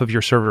coming off of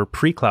your server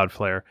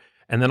pre-Cloudflare,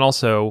 and then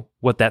also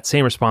what that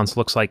same response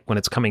looks like when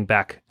it's coming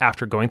back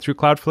after going through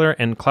Cloudflare.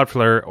 And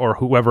Cloudflare or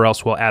whoever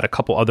else will add a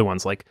couple other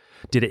ones, like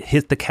did it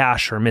hit the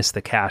cache or miss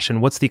the cache,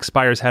 and what's the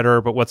expires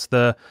header, but what's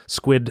the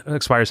Squid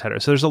expires header.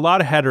 So there's a lot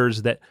of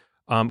headers that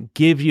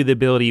give you the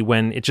ability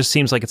when it just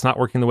seems like it's not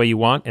working the way you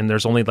want, and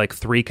there's only like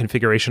 3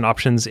 configuration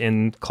options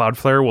in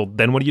Cloudflare. Well,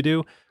 then what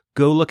do?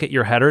 Go look at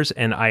your headers,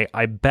 and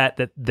I bet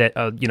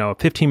that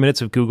 15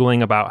 minutes of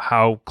Googling about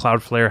how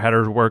Cloudflare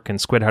headers work and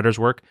Squid headers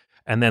work,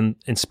 and then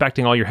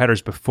inspecting all your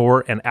headers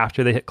before and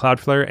after they hit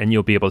Cloudflare, and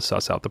you'll be able to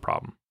suss out the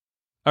problem.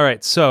 All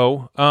right,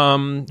 so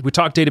we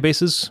talked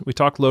databases, we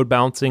talked load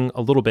balancing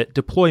a little bit,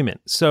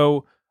 deployment.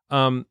 So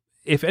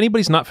if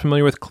anybody's not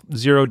familiar with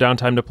zero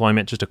downtime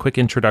deployment, just a quick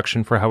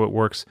introduction for how it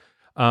works.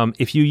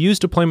 If you use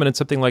deployment in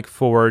something like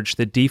Forge,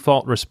 the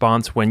default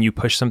response when you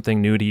push something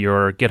new to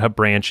your GitHub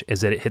branch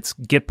is that it hits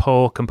git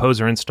pull,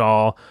 composer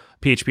install,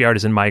 PHP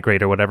artisan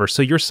migrate, or whatever.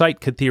 So your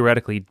site could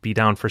theoretically be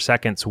down for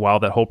seconds while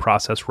that whole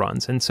process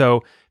runs. And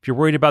so if you're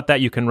worried about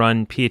that, you can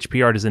run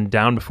PHP artisan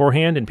down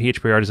beforehand and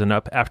PHP artisan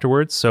up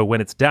afterwards. So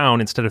when it's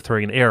down, instead of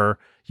throwing an error,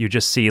 you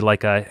just see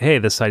like a, hey,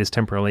 this site is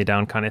temporarily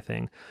down kind of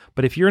thing.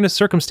 But if you're in a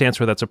circumstance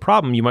where that's a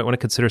problem, you might want to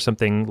consider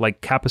something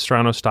like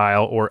Capistrano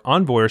style or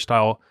Envoyer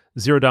style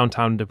zero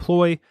downtime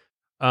deploy.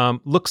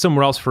 Look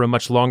somewhere else for a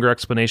much longer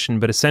explanation,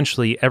 but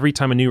essentially every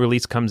time a new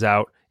release comes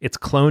out, it's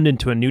cloned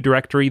into a new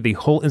directory. The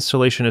whole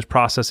installation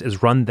process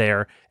is run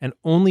there. And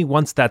only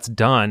once that's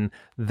done,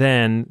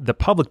 then the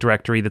public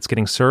directory that's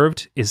getting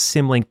served is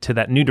symlinked to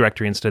that new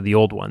directory instead of the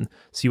old one.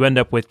 So you end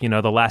up with, the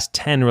last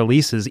 10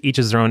 releases, each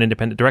is their own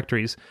independent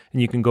directories,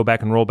 and you can go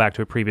back and roll back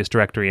to a previous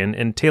directory.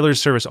 And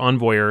Taylor's Service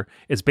Envoyer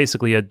is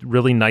basically a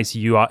really nice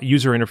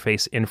user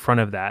interface in front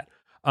of that.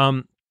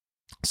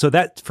 So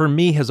that, for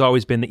me, has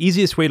always been the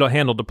easiest way to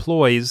handle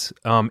deploys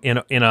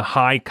in a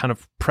high kind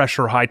of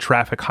pressure, high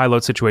traffic, high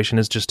load situation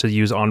is just to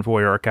use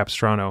Envoyer or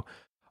Capistrano.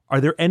 Are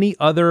there any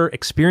other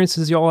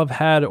experiences y'all have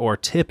had or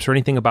tips or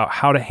anything about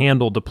how to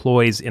handle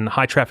deploys in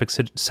high traffic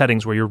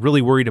settings where you're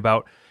really worried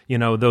about,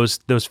 those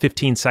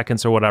 15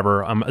 seconds or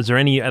whatever? Is there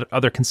any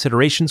other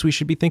considerations we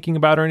should be thinking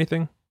about or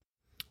anything?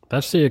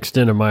 That's the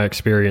extent of my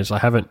experience. I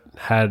haven't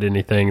had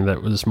anything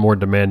that was more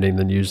demanding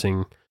than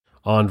using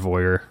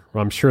Envoyer.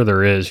 Well, I'm sure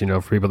there is,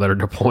 for people that are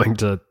deploying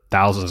to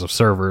thousands of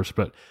servers.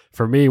 But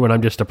for me, when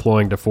I'm just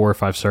deploying to 4 or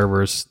 5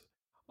 servers,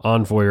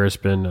 Envoyer has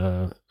been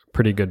a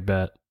pretty good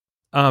bet.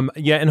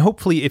 Yeah, and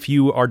hopefully if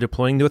you are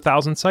deploying to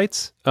 1,000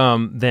 sites,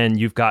 then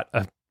you've got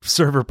a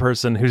server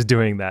person who's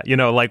doing that.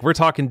 Like we're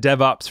talking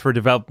DevOps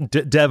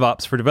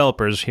for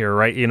developers here,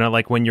 right?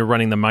 Like when you're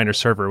running the minor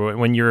server,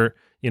 when you're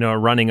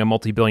running a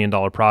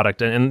multi-billion-dollar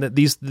product. And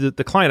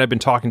the client I've been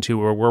talking to,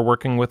 where we're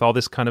working with all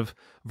this kind of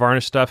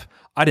Varnish stuff,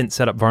 I didn't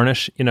set up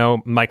Varnish.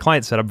 My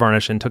client set up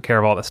Varnish and took care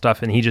of all that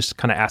stuff, and he just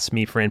kind of asked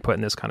me for input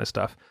in this kind of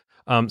stuff.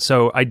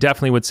 So I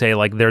definitely would say,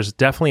 like, there's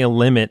definitely a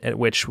limit at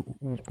which,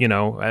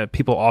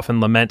 people often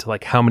lament,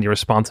 like, how many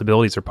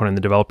responsibilities are put on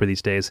the developer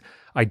these days.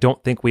 I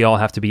don't think we all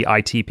have to be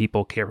IT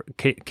people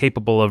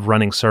capable of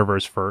running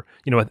servers for,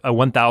 a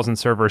 1,000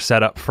 server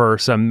setup for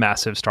some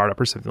massive startup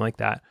or something like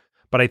that.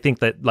 But I think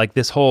that, like,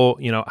 this whole,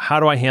 how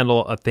do I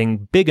handle a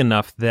thing big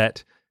enough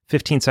that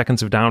 15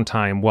 seconds of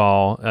downtime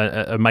while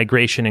a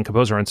migration and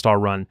Composer install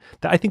run,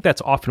 I think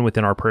that's often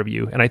within our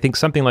purview. And I think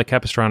something like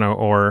Capistrano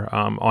or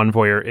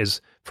Envoyer is,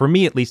 for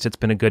me at least, it's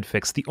been a good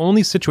fix. The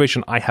only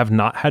situation I have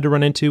not had to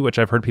run into, which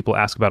I've heard people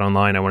ask about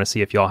online, I want to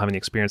see if y'all have any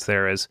experience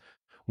there, is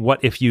what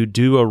if you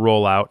do a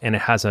rollout and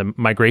it has a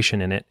migration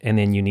in it and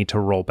then you need to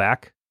roll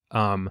back?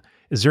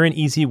 Is there an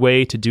easy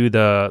way to do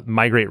the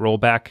migrate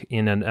rollback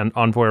in an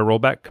Envoy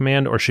rollback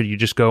command, or should you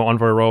just go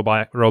Envoy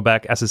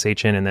rollback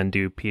SSH in and then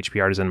do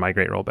PHP Artisan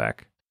migrate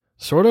rollback?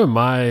 Sort of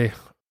my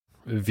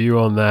view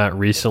on that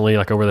recently,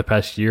 like over the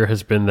past year,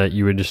 has been that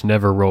you would just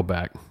never roll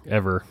back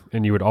ever,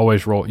 and you would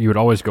always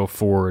go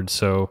forward.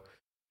 So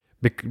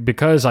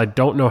because I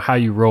don't know how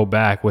you roll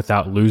back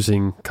without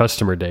losing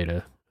customer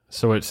data.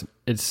 So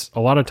it's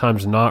a lot of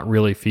times not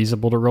really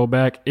feasible to roll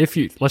back. If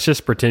you, let's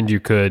just pretend you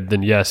could,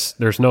 then yes,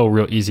 there's no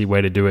real easy way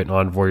to do it in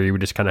Envoy. You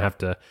would just kind of have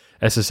to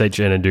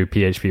SSH in and do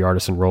PHP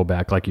Artisan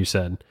rollback, like you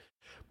said.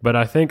 But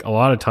I think a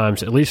lot of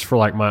times, at least for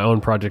like my own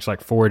projects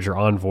like Forge or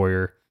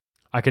Envoyer,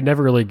 I could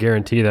never really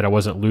guarantee that I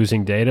wasn't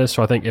losing data.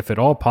 So I think if at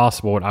all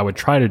possible, what I would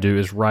try to do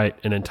is write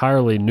an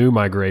entirely new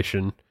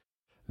migration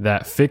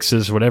that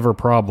fixes whatever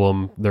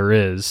problem there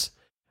is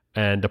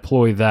and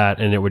deploy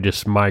that, and it would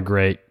just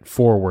migrate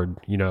forward,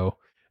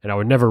 and I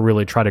would never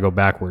really try to go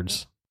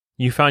backwards.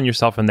 You found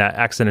yourself in that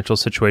accidental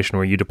situation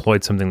where you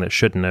deployed something that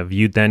shouldn't have.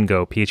 You'd then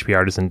go PHP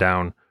Artisan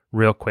down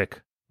real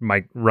quick,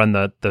 run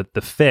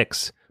the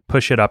fix,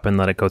 push it up and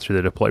let it go through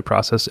the deploy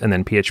process, and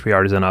then PHP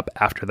Artisan up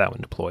after that one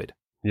deployed.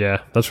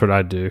 Yeah, that's what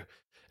I do.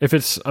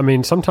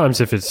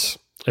 Sometimes if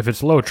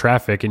it's low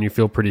traffic and you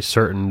feel pretty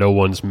certain no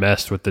one's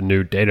messed with the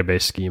new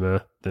database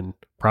schema, then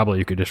probably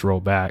you could just roll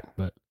back.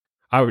 But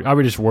I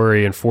would just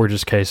worry in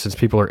Forge's case, since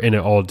people are in it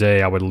all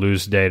day, I would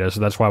lose data.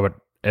 So that's why I would,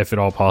 if at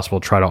all possible,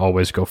 try to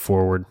always go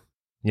forward.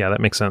 Yeah, that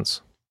makes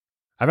sense.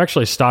 I've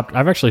actually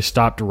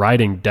stopped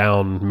writing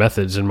down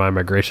methods in my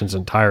migrations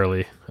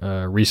entirely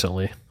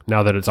recently,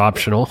 now that it's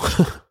optional.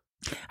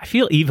 I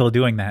feel evil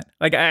doing that.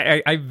 Like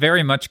I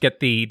very much get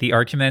the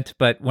argument,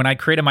 but when I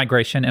create a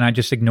migration and I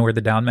just ignore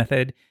the down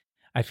method,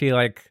 I feel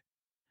like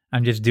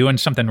I'm just doing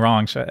something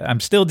wrong. So I'm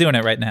still doing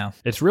it right now.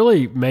 It's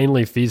really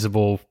mainly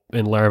feasible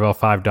in Laravel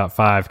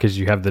 5.5 because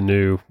you have the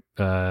new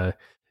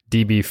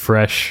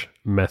dbfresh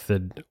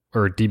method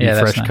or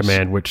dbfresh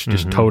command, which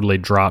just totally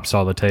drops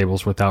all the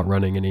tables without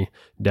running any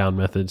down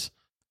methods.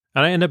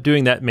 And I end up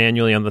doing that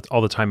manually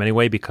all the time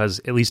anyway, because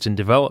at least in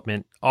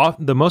development,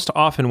 the most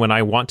often when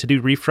I want to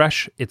do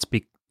refresh,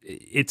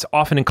 it's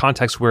often in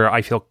context where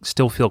I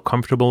still feel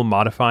comfortable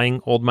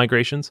modifying old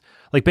migrations.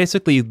 Like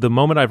basically, the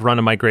moment I've run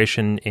a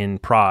migration in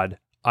prod,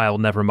 I'll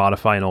never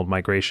modify an old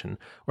migration.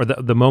 Or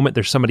the moment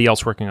there's somebody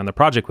else working on the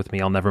project with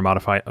me, I'll never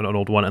modify an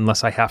old one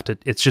unless I have to.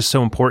 It's just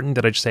so important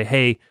that I just say,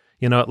 hey,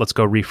 you know what, let's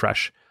go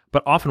refresh.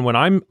 But often when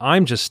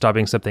I'm just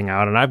stubbing something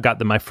out and I've got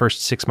my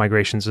first 6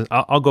 migrations,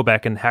 I'll go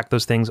back and hack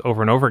those things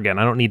over and over again.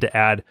 I don't need to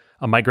add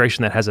a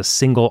migration that has a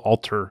single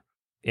alter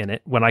in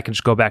it when I can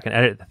just go back and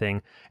edit the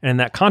thing. And in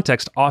that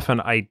context, often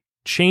I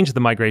change the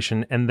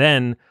migration and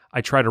then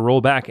I try to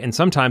roll back. And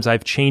sometimes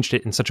I've changed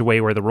it in such a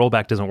way where the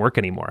rollback doesn't work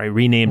anymore. I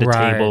renamed a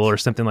table or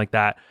something like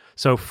that.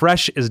 So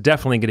fresh is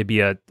definitely going to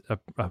be a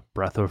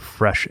breath of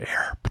fresh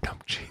air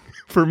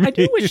for me. I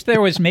do wish there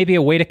was maybe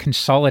a way to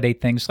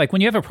consolidate things. Like when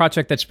you have a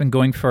project that's been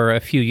going for a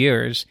few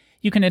years,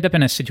 you can end up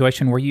in a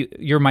situation where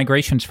your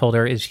migrations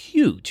folder is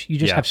huge. You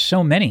just have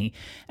so many.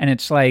 And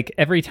it's like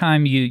every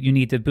time you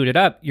need to boot it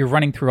up, you're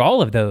running through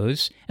all of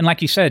those. And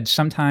like you said,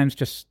 sometimes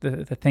just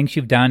the things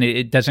you've done,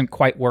 it doesn't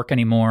quite work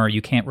anymore.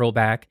 You can't roll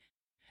back.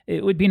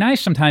 It would be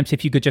nice sometimes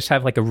if you could just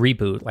have like a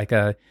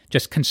reboot,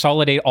 just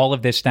consolidate all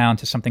of this down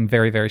to something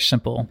very, very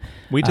simple.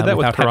 We did that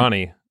with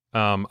Karani.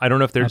 I don't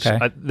know if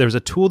there's a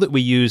tool that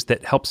we use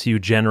that helps you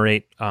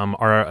generate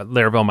our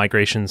Laravel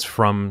migrations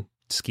from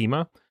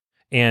schema.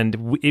 And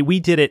we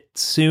did it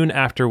soon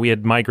after we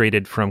had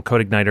migrated from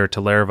CodeIgniter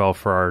to Laravel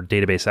for our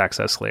database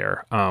access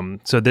layer.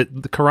 So the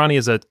Karani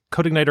is a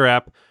CodeIgniter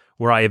app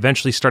where I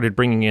eventually started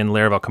bringing in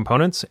Laravel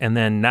components. And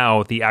then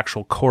now the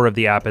actual core of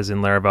the app is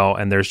in Laravel.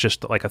 And there's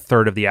just like a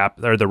third of the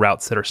app or the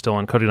routes that are still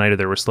in CodeIgniter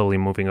that we're slowly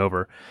moving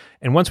over.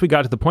 And once we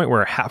got to the point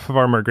where half of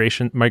our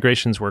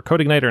migrations were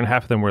CodeIgniter and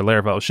half of them were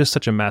Laravel, it was just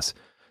such a mess.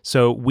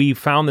 So we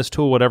found this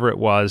tool, whatever it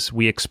was,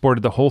 we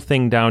exported the whole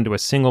thing down to a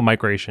single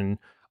migration,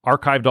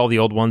 archived all the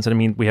old ones. And I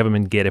mean, we have them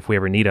in Git if we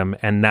ever need them.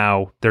 And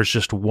now there's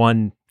just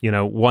one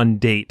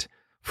date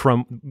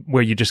from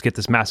where you just get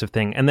this massive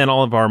thing. And then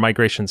all of our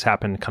migrations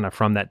happen kind of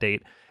from that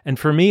date. And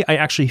for me, I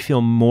actually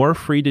feel more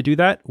free to do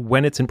that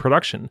when it's in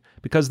production,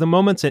 because the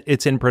moment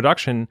it's in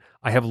production,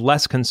 I have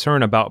less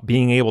concern about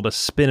being able to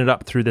spin it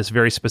up through this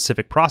very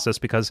specific process,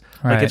 because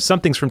like if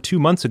something's from 2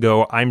 months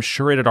ago, I'm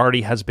sure it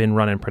already has been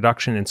run in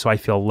production. And so I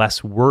feel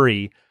less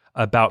worry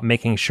about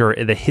making sure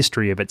the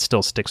history of it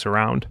still sticks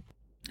around.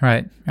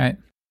 Right.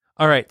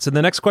 All right. So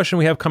the next question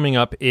we have coming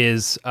up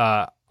is,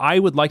 I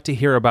would like to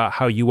hear about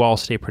how you all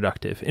stay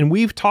productive. And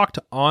we've talked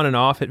on and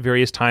off at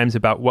various times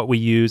about what we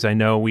use. I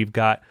know we've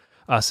got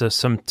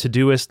some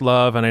Todoist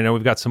love, and I know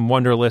we've got some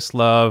Wunderlist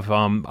love.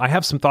 I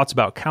have some thoughts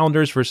about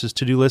calendars versus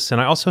to-do lists,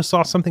 and I also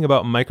saw something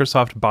about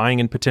Microsoft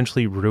buying and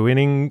potentially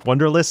ruining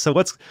Wunderlist. So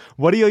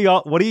what do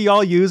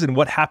y'all use, and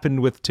what happened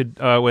with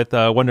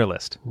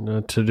Wunderlist?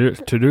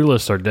 To-do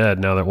lists are dead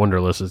now that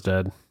Wunderlist is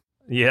dead.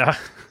 Yeah.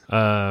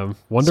 So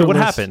what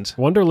happened?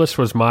 Wunderlist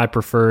was my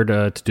preferred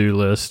to-do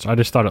list. I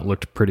just thought it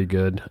looked pretty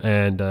good.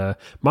 And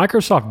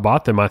Microsoft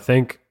bought them, I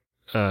think,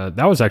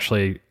 that was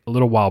actually a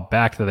little while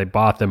back that they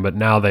bought them, but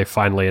now they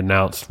finally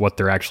announced what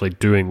they're actually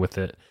doing with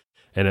it.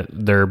 And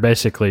they're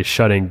basically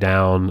shutting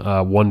down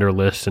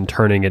Wunderlist and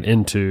turning it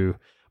into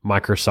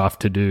Microsoft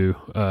To Do,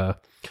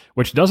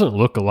 which doesn't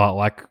look a lot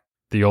like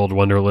the old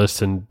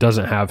Wunderlist and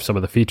doesn't have some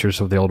of the features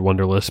of the old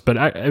Wunderlist. But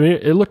I mean,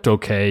 it looked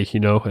okay,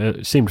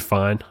 it seemed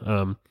fine.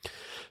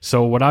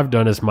 So what I've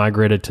done is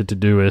migrated to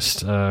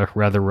Todoist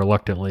rather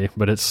reluctantly,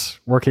 but it's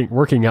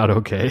working out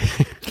okay.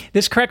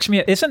 This cracks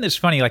me up. Isn't this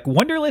funny? Like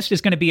Wunderlist is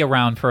going to be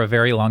around for a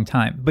very long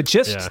time, but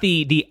just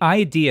the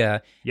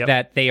idea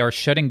that they are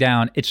shutting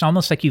down, it's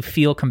almost like you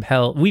feel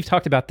compelled. We've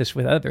talked about this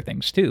with other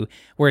things too,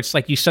 where it's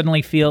like you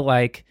suddenly feel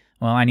like,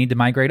 well, I need to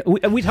migrate.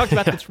 We talked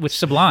about this with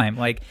Sublime.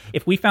 Like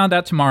if we found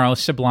out tomorrow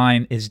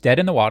Sublime is dead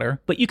in the water,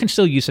 but you can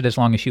still use it as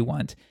long as you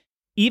want,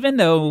 even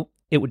though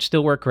it would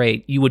still work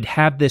great, you would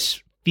have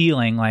this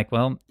feeling like,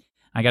 well,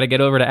 I got to get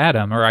over to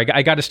Atom, or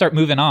I got to start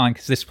moving on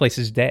because this place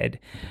is dead.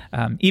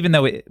 Even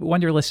though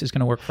Wunderlist is going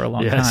to work for a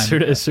long time. As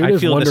soon as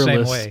the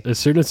same way. As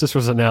soon as this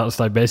was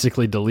announced, I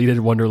basically deleted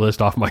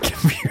Wunderlist off my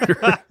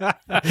computer,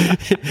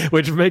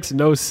 which makes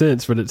no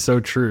sense, but it's so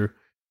true.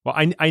 Well,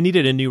 I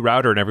needed a new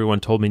router, and everyone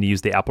told me to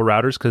use the Apple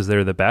routers because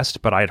they're the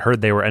best, but I had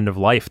heard they were end of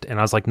life, and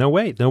I was like, no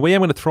way I'm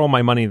going to throw all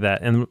my money at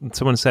that. And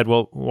someone said,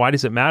 well, why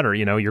does it matter?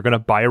 You're going to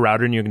buy a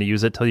router and you're going to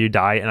use it till you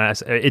die,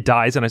 and it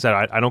dies. And I said,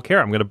 I don't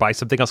care. I'm going to buy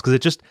something else because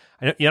it just,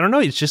 I don't know.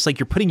 It's just like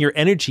you're putting your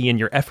energy and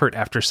your effort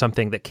after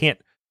something that can't,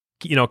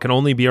 can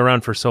only be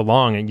around for so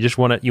long, and you just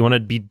want to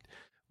be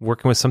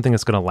working with something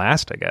that's going to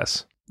last, I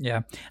guess.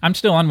 Yeah, I'm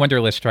still on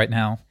Wunderlist right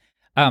now.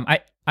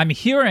 I'm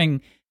hearing.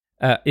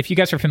 If you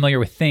guys are familiar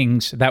with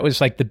Things, that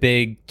was like the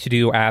big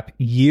to-do app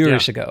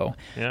years ago.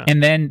 Yeah.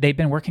 And then they've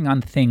been working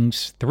on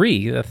Things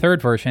 3, the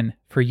third version,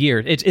 for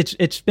years.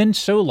 It's been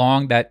so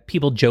long that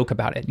people joke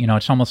about it.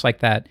 It's almost like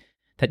that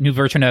new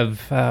version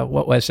of,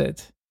 what was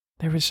it?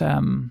 There was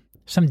some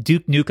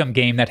Duke Nukem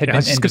game that had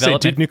been in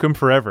development. Duke Nukem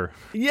Forever.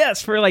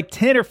 Yes, for like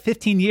 10 or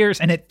 15 years,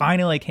 and it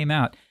finally came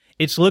out.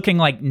 It's looking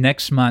like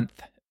next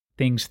month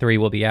Things 3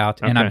 will be out,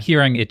 and I'm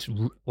hearing it's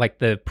like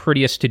the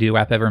prettiest to-do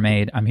app ever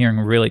made. I'm hearing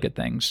really good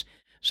things.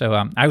 So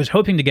I was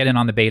hoping to get in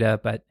on the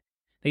beta, but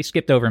they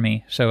skipped over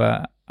me.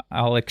 So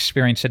I'll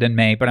experience it in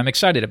May, but I'm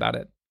excited about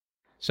it.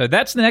 So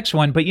that's the next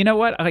one. But you know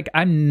what?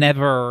 I'm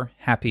never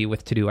happy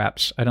with to-do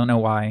apps. I don't know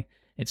why.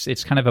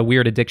 It's kind of a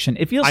weird addiction.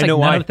 It feels like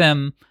none of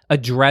them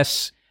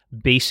address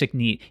basic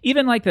need.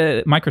 Even like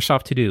the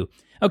Microsoft To Do.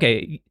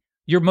 Okay,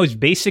 your most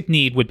basic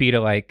need would be to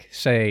like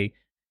say,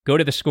 go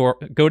to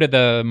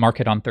the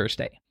market on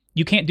Thursday.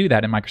 You can't do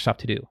that in Microsoft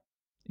To Do.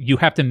 You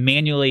have to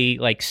manually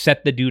like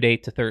set the due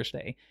date to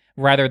Thursday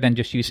rather than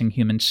just using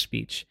human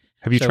speech.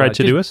 Have you tried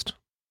Todoist?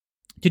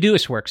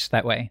 Todoist works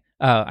that way.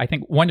 I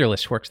think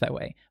Wunderlist works that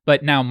way.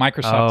 But now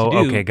Microsoft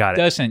To Do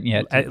doesn't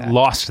yet. It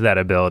lost that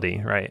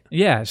ability, right?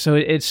 Yeah, so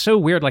it's so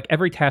weird. Like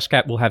every task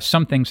app will have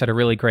some things that are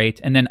really great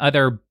and then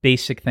other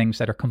basic things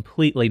that are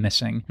completely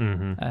missing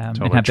and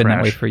have been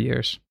that way for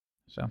years.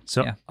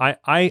 So yeah.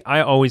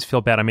 I always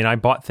feel bad. I mean, I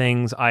bought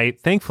things.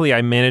 Thankfully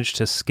I managed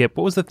to skip.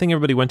 What was the thing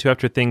everybody went to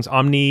after Things?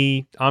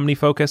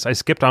 OmniFocus. I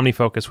skipped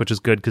OmniFocus, which is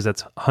good because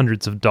that's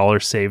hundreds of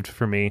dollars saved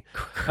for me.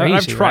 Crazy,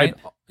 I've tried.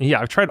 Right? Yeah,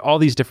 I've tried all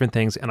these different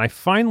things, and I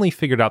finally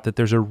figured out that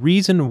there's a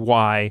reason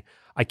why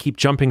I keep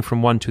jumping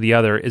from one to the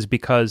other is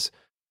because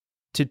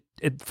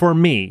for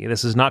me,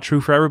 this is not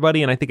true for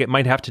everybody, and I think it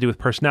might have to do with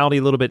personality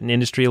a little bit and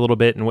industry a little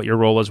bit and what your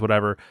role is,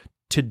 whatever.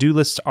 To-do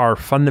lists are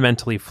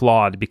fundamentally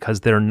flawed because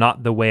they're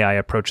not the way I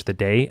approach the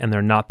day and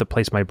they're not the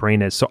place my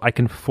brain is. So I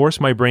can force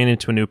my brain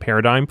into a new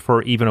paradigm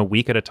for even a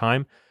week at a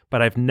time,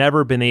 but I've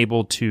never been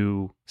able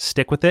to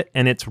stick with it.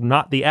 And it's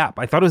not the app.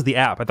 I thought it was the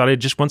app. I thought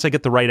once I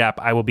get the right app,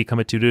 I will become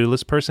a to-do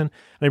list person.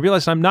 And I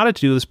realized I'm not a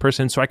to-do list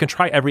person, so I can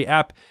try every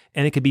app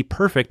and it could be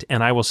perfect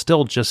and I will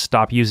still just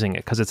stop using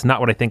it because it's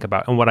not what I think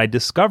about. And what I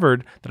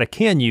discovered that I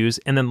can use,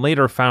 and then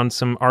later found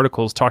some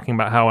articles talking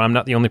about how I'm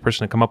not the only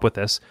person to come up with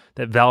this,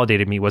 that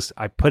validated me, was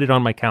I put it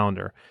on my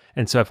calendar.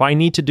 And so if I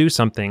need to do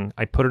something,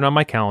 I put it on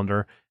my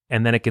calendar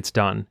and then it gets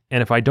done.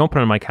 And if I don't put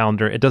it on my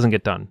calendar, it doesn't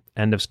get done.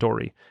 End of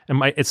story.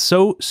 And it's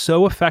so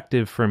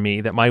effective for me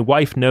that my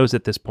wife knows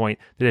at this point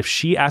that if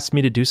she asks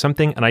me to do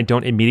something and I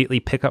don't immediately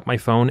pick up my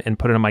phone and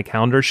put it on my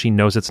calendar, she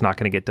knows it's not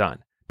going to get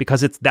done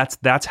because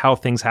that's how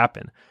things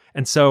happen.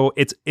 And so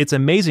it's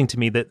amazing to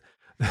me that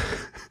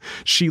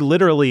she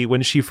literally,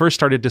 when she first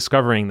started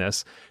discovering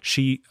this,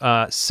 she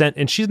sent,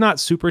 and she's not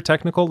super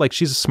technical, like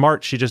she's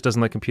smart, she just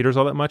doesn't like computers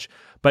all that much,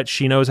 but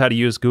she knows how to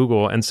use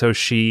Google. And so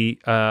she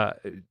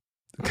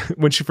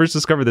when she first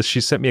discovered this, she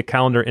sent me a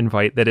calendar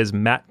invite that is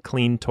Matt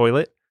Clean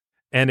Toilet,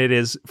 and it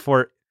is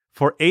for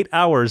 8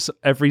 hours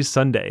every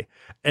Sunday.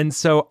 And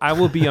so I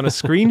will be on a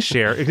screen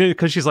share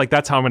because she's like,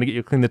 that's how I'm going to get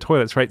you to clean the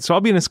toilets, right? So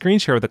I'll be in a screen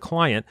share with a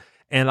client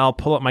and I'll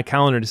pull up my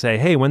calendar to say,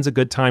 hey, when's a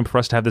good time for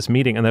us to have this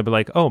meeting? And they'll be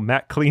like, oh,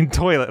 Matt Clean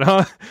Toilet,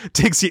 huh?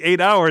 Takes you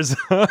 8 hours.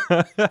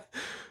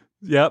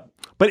 Yep.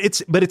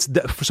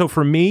 So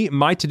for me,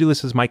 my to-do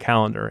list is my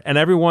calendar, and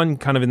everyone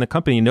kind of in the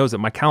company knows that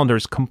my calendar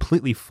is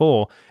completely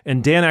full.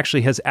 And Dan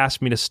actually has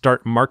asked me to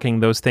start marking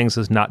those things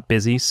as not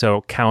busy.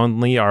 So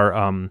Calendly,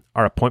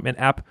 our appointment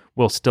app,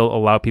 will still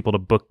allow people to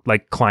book,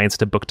 like clients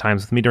to book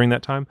times with me during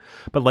that time.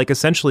 But like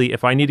essentially,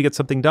 if I need to get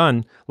something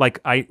done, like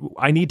I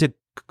need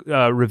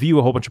to review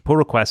a whole bunch of pull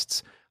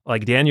requests.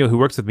 Like Daniel, who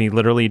works with me,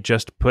 literally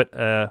just put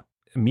a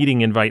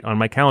meeting invite on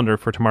my calendar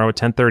for tomorrow at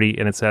 10:30,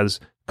 and it says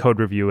code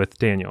review with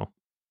Daniel.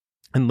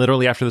 And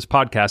literally after this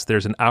podcast,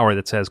 there's an hour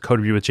that says code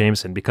review with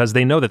Jameson, because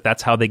they know that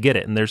that's how they get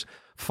it. And there's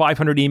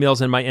 500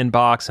 emails in my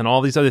inbox and all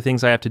these other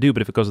things I have to do.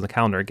 But if it goes in the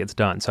calendar, it gets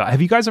done. So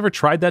have you guys ever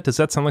tried that? Does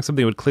that sound like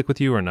something that would click with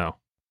you or no?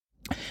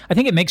 I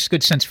think it makes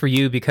good sense for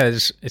you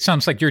because it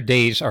sounds like your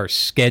days are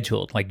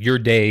scheduled, like your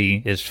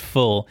day is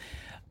full.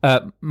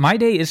 My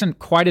day isn't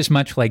quite as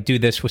much like do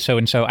this with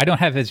so-and-so. I don't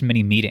have as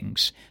many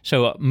meetings.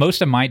 So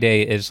most of my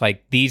day is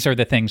like, these are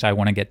the things I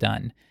want to get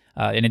done.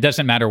 And it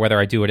doesn't matter whether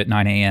I do it at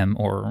 9 a.m.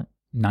 or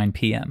 9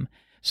 p.m.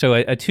 So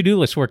a to-do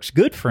list works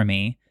good for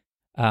me.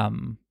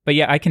 But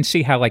yeah, I can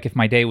see how like if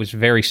my day was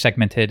very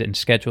segmented and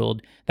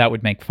scheduled, that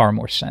would make far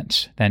more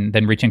sense than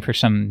reaching for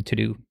some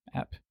to-do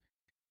app.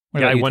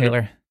 What about you,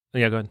 Taylor?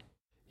 Yeah, go ahead.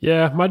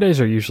 Yeah, my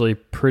days are usually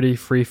pretty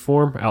free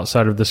form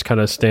outside of this kind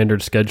of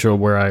standard schedule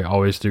where I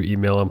always do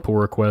email and pull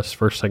requests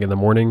first thing in the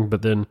morning.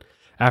 But then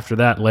after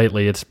that,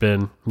 lately it's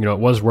been, it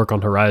was work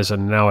on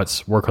Horizon. Now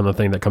it's work on the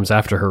thing that comes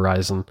after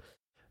Horizon.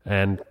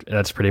 And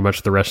that's pretty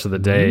much the rest of the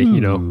day,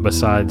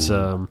 besides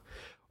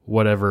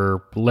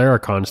whatever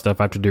Laracon stuff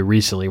I have to do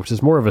recently, which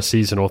is more of a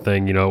seasonal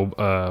thing.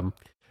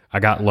 I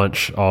got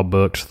lunch all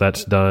booked.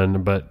 That's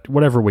done. But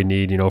whatever we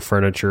need,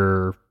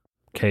 furniture,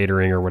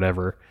 catering or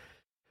whatever.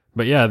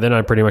 But yeah, then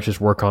I pretty much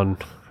just work on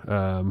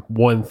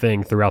one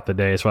thing throughout the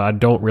day. So I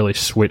don't really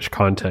switch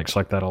context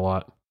like that a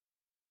lot.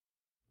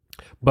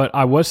 But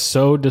I was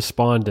so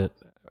despondent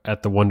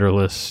at the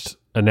Wunderlist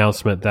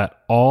announcement that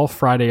all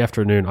Friday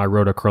afternoon I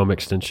wrote a Chrome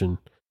extension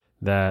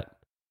that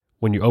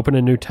when you open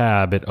a new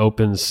tab, it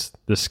opens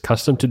this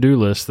custom to-do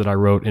list that I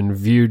wrote in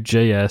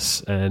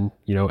Vue.js and,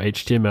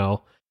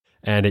 HTML.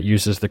 And it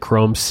uses the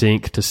Chrome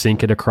sync to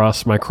sync it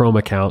across my Chrome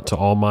account to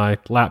all my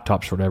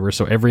laptops or whatever.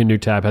 So every new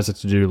tab has a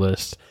to-do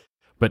list.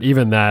 But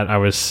even that, I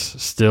was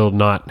still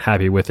not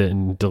happy with it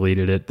and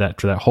deleted it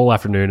for that whole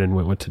afternoon and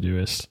went with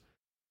Todoist.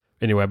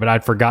 Anyway, but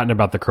I'd forgotten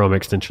about the Chrome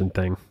extension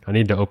thing. I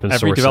need to open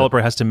source. Every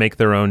developer has to make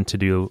their own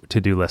to-do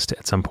list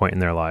at some point in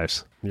their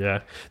lives.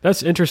 Yeah.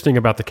 That's interesting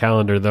about the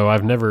calendar, though. I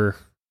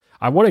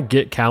want to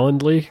get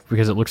Calendly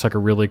because it looks like a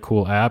really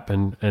cool app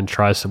and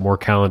try some more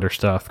calendar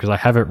stuff because I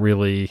haven't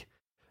really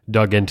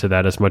dug into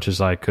that as much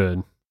as I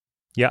could.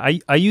 Yeah,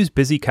 I use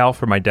BusyCal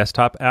for my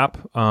desktop app.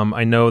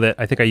 I know that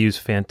I think I use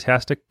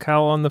Fantastic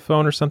Cal on the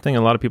phone or something.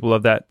 A lot of people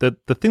love that.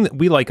 The thing that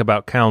we like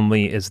about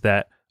Calendly is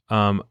that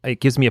it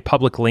gives me a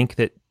public link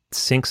that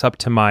syncs up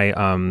to my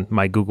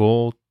my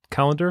Google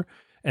Calendar.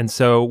 And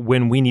so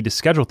when we need to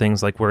schedule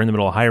things, like we're in the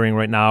middle of hiring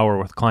right now or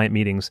with client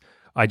meetings,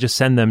 I just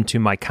send them to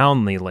my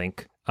Calendly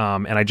link.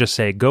 And I just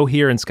say, go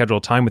here and schedule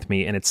a time with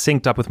me. And it's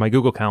synced up with my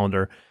Google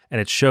Calendar. And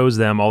it shows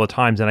them all the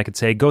times. And I could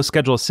say, go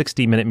schedule a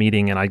 60-minute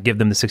meeting. And I give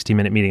them the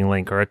 60-minute meeting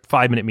link or a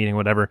 5-minute meeting,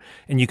 whatever.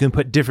 And you can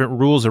put different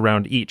rules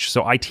around each.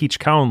 So I teach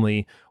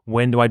Calendly,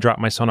 when do I drop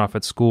my son off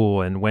at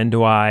school? And when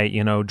do I,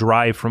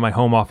 drive from my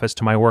home office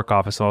to my work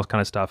office, all this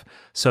kind of stuff,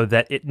 so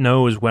that it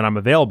knows when I'm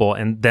available.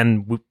 And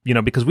then,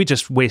 because we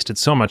just wasted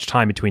so much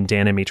time between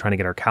Dan and me trying to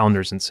get our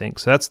calendars in sync.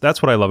 So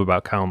that's what I love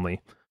about Calendly.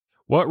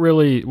 What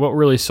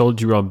really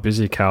sold you on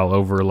BusyCal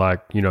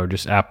over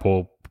just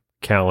Apple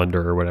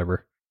Calendar or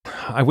whatever?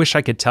 I wish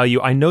I could tell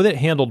you. I know that it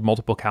handled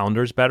multiple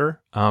calendars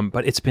better,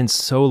 but it's been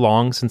so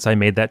long since I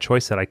made that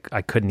choice that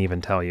I couldn't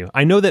even tell you.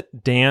 I know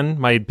that Dan,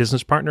 my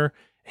business partner,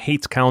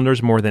 hates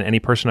calendars more than any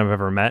person I've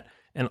ever met.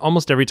 And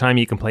almost every time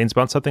he complains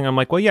about something, I'm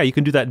like, well, yeah, you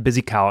can do that in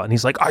BusyCal. And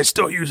he's like, I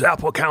still use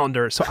Apple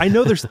Calendar. So I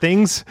know there's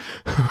things,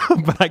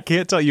 but I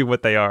can't tell you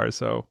what they are.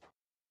 So,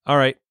 all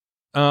right.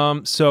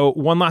 So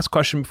one last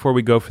question before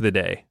we go for the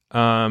day.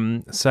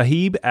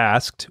 Sahib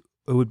asked,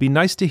 it would be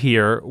nice to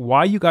hear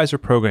why you guys are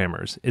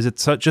programmers. Is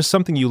it just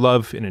something you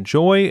love and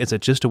enjoy? Is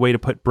it just a way to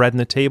put bread on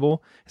the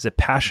table? Is it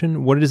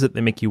passion? What is it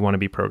that make you want to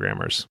be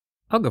programmers?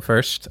 I'll go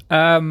first.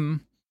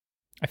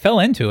 I fell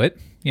into it.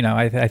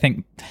 I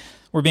think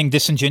we're being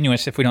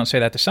disingenuous if we don't say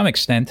that to some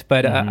extent,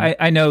 but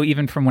I know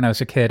even from when I was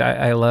a kid,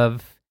 I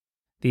love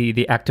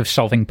the act of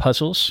solving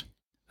puzzles.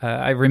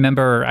 I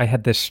remember I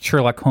had this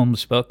Sherlock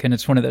Holmes book, and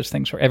it's one of those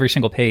things where every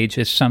single page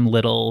is some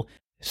little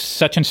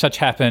such and such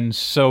happened,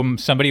 so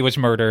somebody was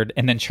murdered,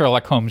 and then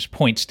Sherlock Holmes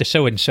points to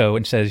so and so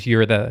and says,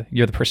 "You're the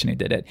person who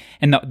did it."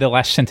 And the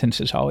last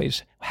sentence is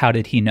always, "How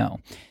did he know?"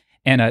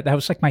 And that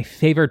was like my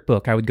favorite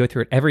book. I would go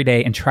through it every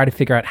day and try to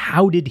figure out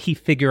how did he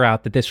figure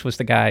out that this was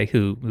the guy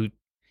who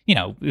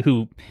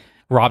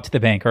robbed the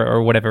bank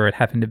or whatever it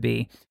happened to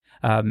be.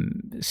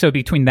 So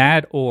between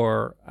that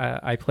or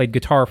I played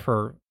guitar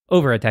for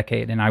over a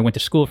decade and I went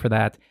to school for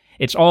that,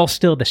 it's all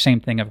still the same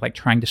thing of like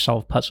trying to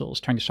solve puzzles,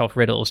 trying to solve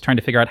riddles, trying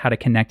to figure out how to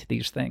connect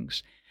these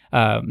things.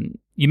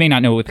 you may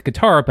not know with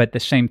guitar, but the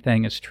same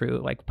thing is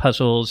true, like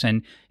puzzles,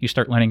 and you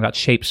start learning about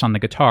shapes on the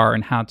guitar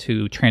and how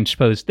to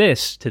transpose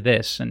this to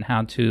this and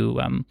how to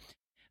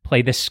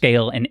play this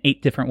scale in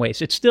 8 different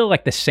ways. It's still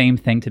like the same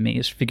thing to me,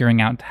 is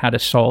figuring out how to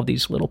solve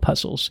these little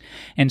puzzles.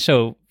 And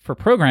so for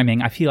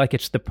programming, I feel like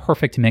it's the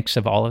perfect mix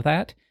of all of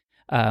that.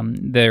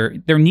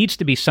 There needs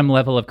to be some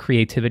level of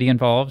creativity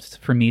involved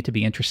for me to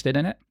be interested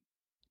in it.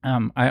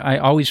 I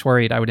always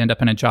worried I would end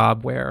up in a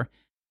job where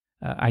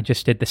I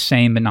just did the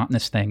same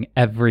monotonous thing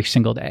every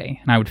single day.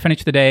 And I would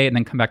finish the day and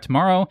then come back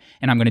tomorrow,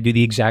 and I'm going to do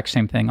the exact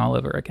same thing all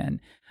over again.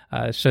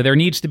 So there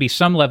needs to be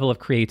some level of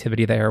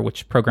creativity there,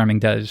 which programming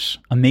does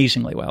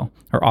amazingly well,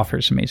 or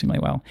offers amazingly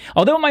well.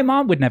 Although my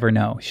mom would never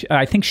know.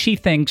 I think she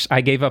thinks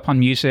I gave up on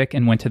music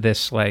and went to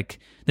this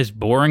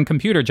boring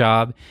computer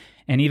job.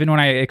 And even when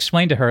I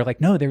explained to her,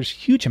 no, there's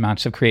huge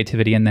amounts of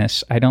creativity in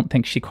this, I don't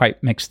think she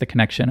quite makes the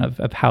connection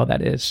of how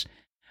that is.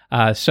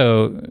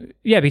 So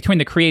yeah, between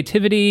the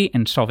creativity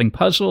and solving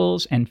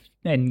puzzles and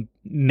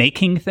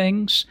making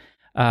things,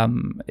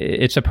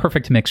 it's a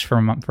perfect mix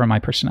for my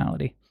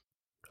personality.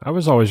 I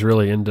was always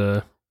really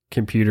into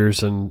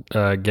computers and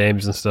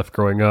games and stuff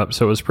growing up,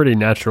 so it was pretty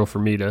natural for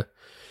me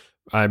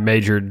I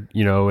majored,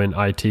 in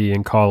IT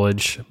in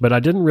college, but I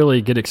didn't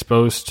really get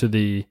exposed to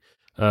the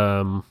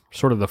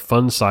sort of the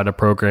fun side of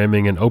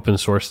programming and open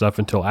source stuff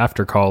until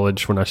after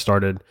college, when I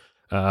started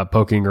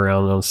poking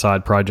around on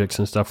side projects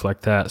and stuff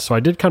like that. So I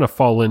did kind of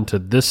fall into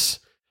this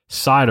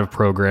side of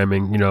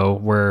programming,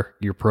 where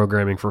you're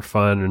programming for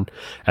fun and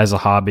as a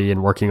hobby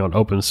and working on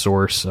open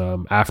source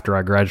after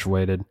I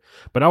graduated.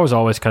 But I was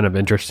always kind of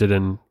interested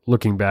in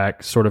looking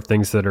back, sort of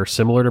things that are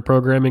similar to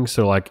programming.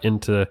 So like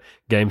into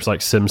games like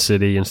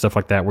SimCity and stuff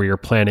like that, where you're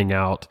planning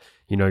out,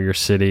 your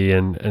city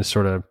and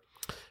sort of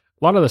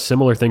a lot of the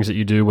similar things that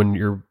you do when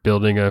you're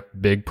building a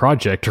big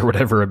project or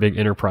whatever, a big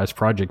enterprise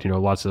project,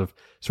 lots of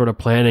sort of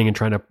planning and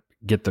trying to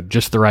get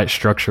just the right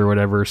structure or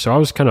whatever. So I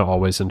was kind of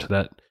always into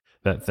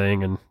that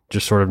thing and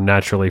just sort of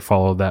naturally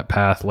followed that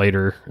path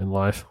later in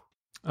life.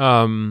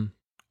 My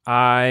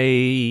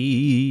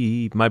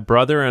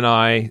brother and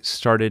I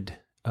started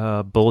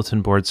a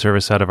bulletin board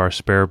service out of our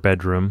spare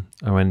bedroom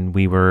when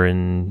we were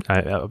in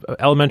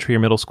elementary or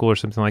middle school or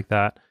something like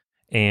that.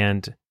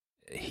 And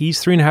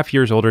he's 3.5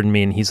 years older than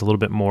me, and he's a little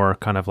bit more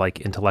kind of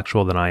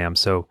intellectual than I am.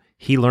 So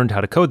he learned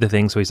how to code the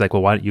thing. So he's like,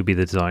 well, why don't you be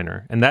the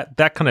designer? And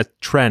that kind of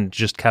trend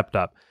just kept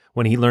up.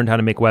 When he learned how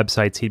to make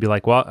websites, he'd be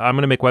like, well, I'm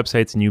going to make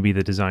websites and you be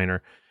the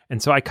designer.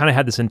 And so I kind of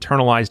had this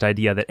internalized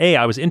idea that A,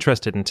 I was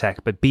interested in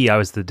tech, but B, I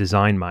was the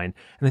design mind.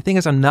 And the thing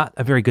is, I'm not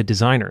a very good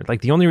designer.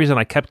 The only reason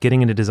I kept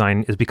getting into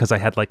design is because I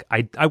had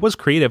I was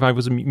creative. I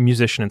was a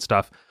musician and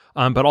stuff.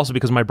 But also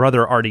because my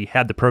brother already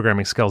had the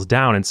programming skills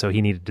down. And so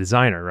he needed a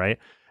designer, right?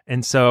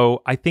 And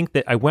so I think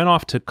that I went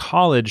off to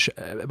college.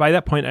 By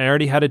that point, I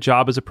already had a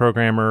job as a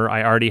programmer.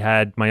 I already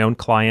had my own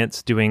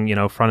clients doing,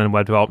 front-end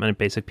web development,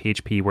 basic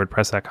PHP,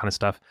 WordPress, that kind of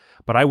stuff.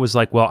 But I was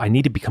like, well, I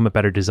need to become a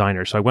better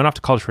designer. So I went off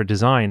to college for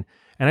design,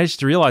 and I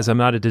just realized I'm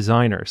not a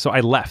designer. So I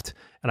left,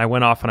 and I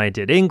went off and I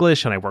did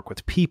English, and I worked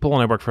with people,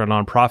 and I worked for a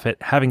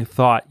nonprofit, having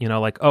thought,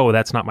 oh,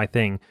 that's not my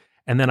thing.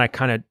 And then I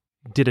kind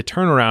of did a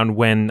turnaround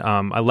when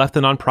I left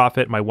the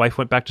nonprofit. My wife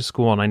went back to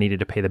school, and I needed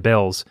to pay the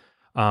bills.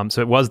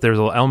 So there's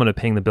a little element of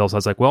paying the bills. I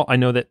was like, well, I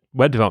know that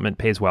web development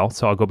pays well,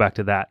 so I'll go back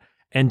to that.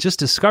 And just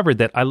discovered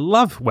that I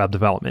love web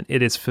development.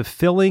 It is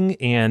fulfilling,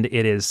 and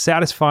it is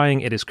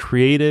satisfying. It is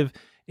creative.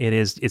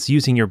 It's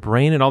using your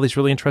brain in all these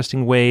really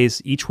interesting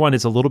ways. Each one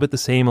is a little bit the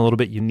same, a little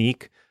bit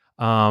unique.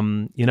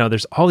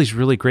 There's all these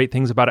really great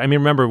things about it. I mean,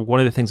 remember, one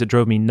of the things that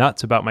drove me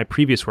nuts about my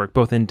previous work,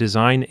 both in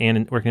design and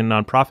in working in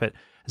a nonprofit,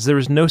 is there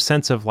was no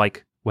sense of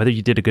whether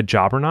you did a good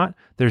job or not.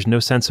 There's no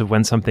sense of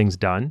when something's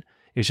done.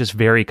 It's just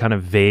very kind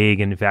of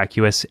vague and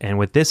vacuous. And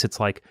with this, it's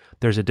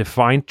there's a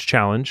defined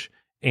challenge,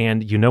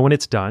 and when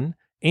it's done,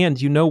 and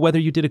whether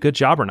you did a good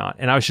job or not.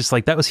 And I was just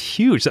that was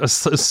huge. That was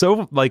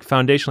so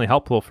foundationally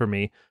helpful for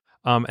me.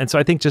 And so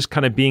I think just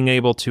kind of being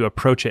able to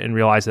approach it and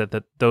realize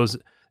that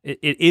it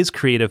is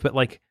creative,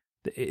 but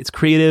it's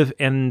creative,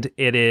 and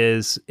it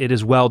is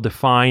well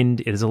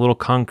defined. It is a little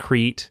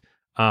concrete.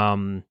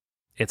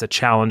 It's a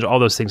challenge, all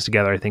those things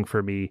together, I think,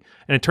 for me.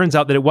 And it turns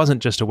out that it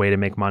wasn't just a way to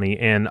make money.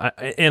 And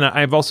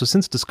I've also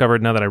since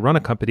discovered, now that I run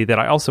a company, that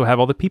I also have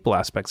all the people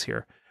aspects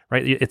here,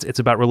 right? It's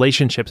about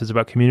relationships. It's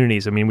about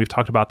communities. I mean, we've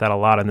talked about that a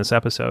lot in this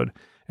episode.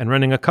 And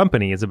running a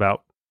company is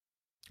about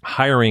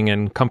hiring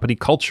and company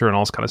culture and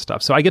all this kind of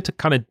stuff. So I get to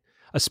kind of,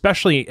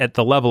 especially at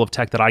the level of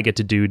tech that I get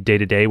to do day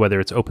to day, whether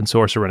it's open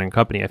source or running a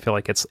company, I feel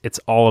like it's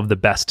all of the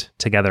best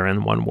together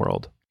in one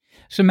world.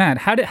 So Matt,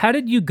 how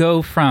did you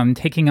go from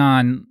taking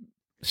on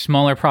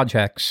smaller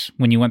projects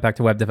when you went back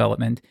to web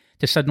development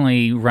to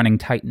suddenly running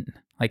Titan?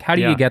 How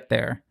do you get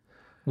there?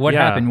 What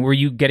happened? Were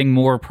you getting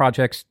more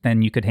projects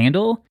than you could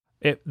handle?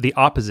 The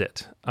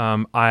opposite.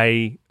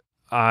 I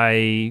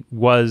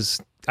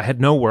had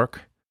no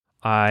work.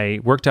 I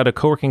worked at a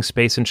co-working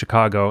space in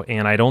Chicago,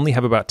 and I'd only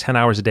have about 10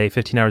 hours a day,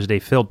 15 hours a day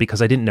filled because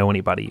I didn't know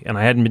anybody, and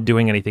I hadn't been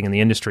doing anything in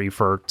the industry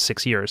for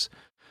 6 years.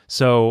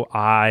 So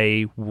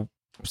I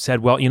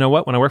said, well, you know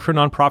what? When I worked for a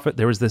nonprofit,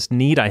 there was this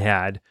need I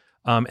had,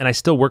 and I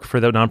still work for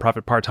the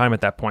nonprofit part-time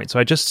at that point. So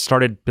I just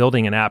started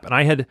building an app, and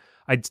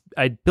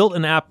I built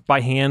an app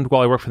by hand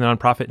while I worked for the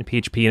nonprofit in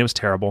PHP, and it was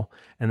terrible.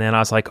 And then I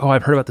was like, oh,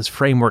 I've heard about this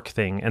framework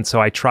thing. And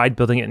so I tried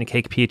building it in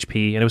Cake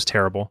PHP, and it was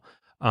terrible.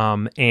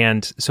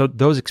 And so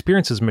those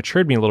experiences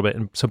matured me a little bit.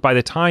 And so by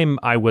the time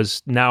I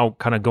was now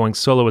kind of going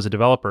solo as a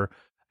developer,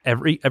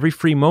 every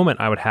free moment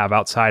I would have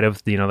outside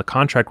of the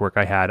contract work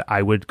I had,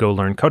 I would go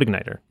learn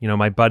CodeIgniter.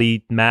 My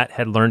buddy Matt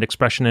had learned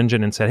Expression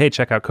Engine and said, hey,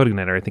 check out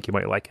CodeIgniter. I think you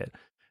might like it.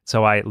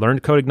 So I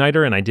learned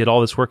CodeIgniter, and I did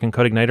all this work in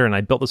CodeIgniter, and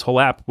I built this whole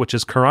app, which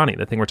is Karani,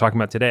 the thing we're talking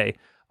about today.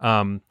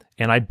 And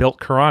I built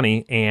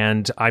Karani,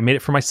 and I made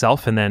it for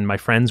myself, and then my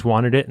friends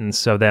wanted it, and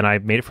so then I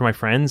made it for my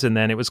friends, and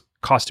then it was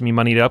costing me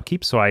money to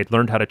upkeep, so I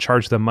learned how to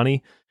charge them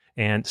money.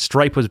 And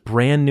Stripe was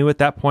brand new at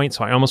that point,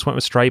 so I almost went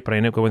with Stripe, but I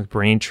ended up going with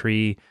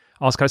Braintree,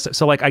 all this kind of stuff.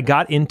 So I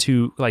got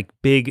into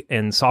big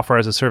and software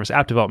as a service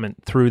app development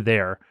through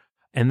there.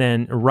 And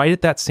then right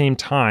at that same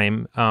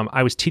time,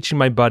 I was teaching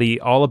my buddy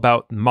all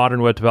about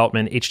modern web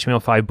development,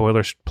 HTML5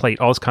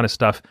 boilerplate, all this kind of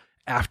stuff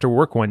after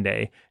work one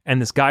day.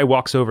 And this guy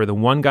walks over, the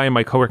one guy in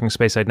my co-working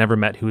space I'd never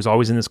met, who was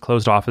always in this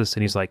closed office.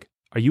 And he's like,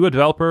 are you a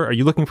developer? Are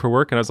you looking for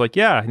work? And I was like,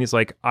 yeah. And he's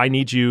like, I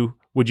need you.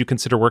 Would you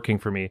consider working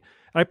for me?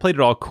 And I played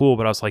it all cool,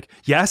 but I was like,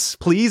 yes,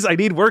 please. I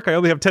need work. I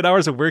only have 10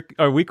 hours of work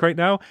a week right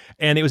now.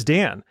 And it was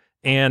Dan.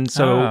 And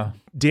so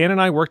Dan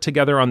and I worked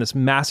together on this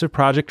massive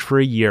project for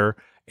a year.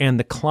 And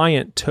the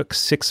client took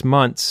 6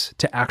 months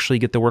to actually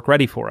get the work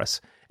ready for us.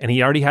 And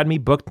he already had me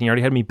booked and he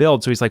already had me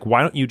billed. So he's like,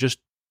 why don't you just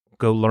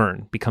go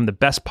learn, become the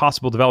best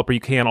possible developer you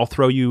can. I'll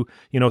throw you,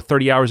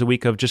 30 hours a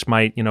week of just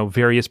my,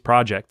 various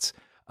projects.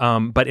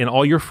 But in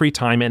all your free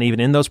time and even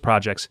in those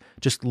projects,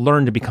 just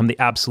learn to become the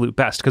absolute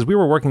best. Because we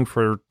were working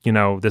for,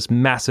 this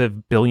massive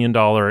 $1 billion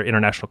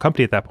international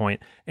company at that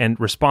point, and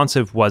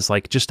responsive was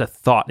like just a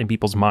thought in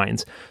people's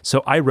minds.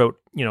 So I wrote,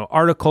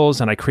 articles,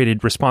 and I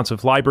created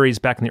responsive libraries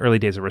back in the early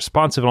days of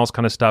responsive and all this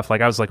kind of stuff. I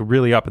was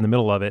really up in the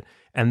middle of it.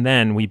 And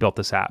then we built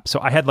this app. So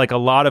I had a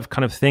lot of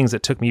kind of things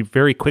that took me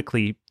very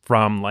quickly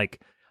from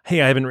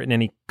hey, I haven't written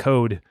any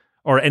code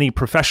or any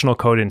professional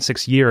code in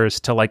 6 years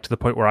to the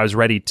point where I was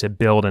ready to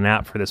build an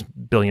app for this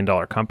 $1 billion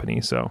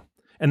company. So,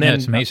 and then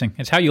it's amazing.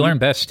 It's how you learn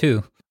best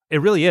too.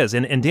 It really is.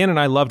 And Dan and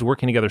I loved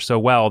working together so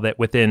well that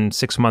within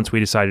 6 months we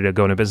decided to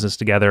go into business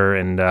together.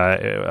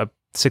 And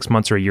 6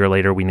 months or a year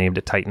later, we named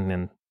it Titan,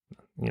 and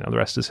the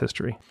rest is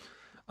history.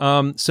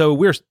 So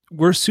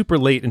we're super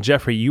late, and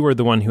Jeffrey, you are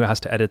the one who has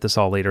to edit this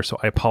all later. So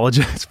I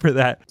apologize for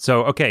that.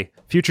 So, okay,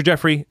 future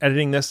Jeffrey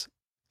editing this.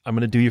 I'm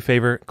going to do you a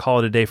favor, call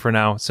it a day for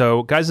now.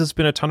 So guys, it's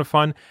been a ton of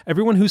fun.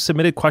 Everyone who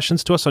submitted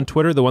questions to us on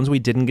Twitter, the ones we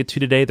didn't get to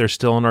today, they're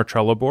still on our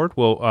Trello board.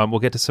 We'll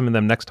get to some of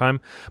them next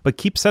time, but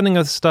keep sending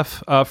us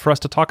stuff for us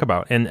to talk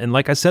about. And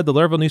like I said, the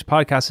Laravel News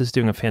Podcast is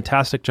doing a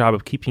fantastic job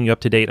of keeping you up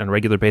to date on a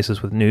regular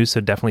basis with news,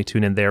 so definitely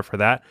tune in there for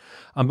that.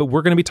 But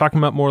we're going to be talking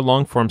about more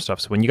long form stuff.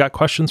 So when you got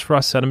questions for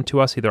us, send them to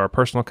us, either our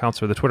personal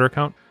accounts or the Twitter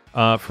account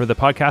for the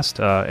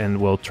podcast,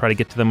 and we'll try to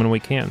get to them when we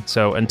can.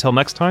 So until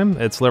next time,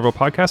 it's Laravel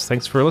Podcast.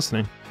 Thanks for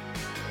listening.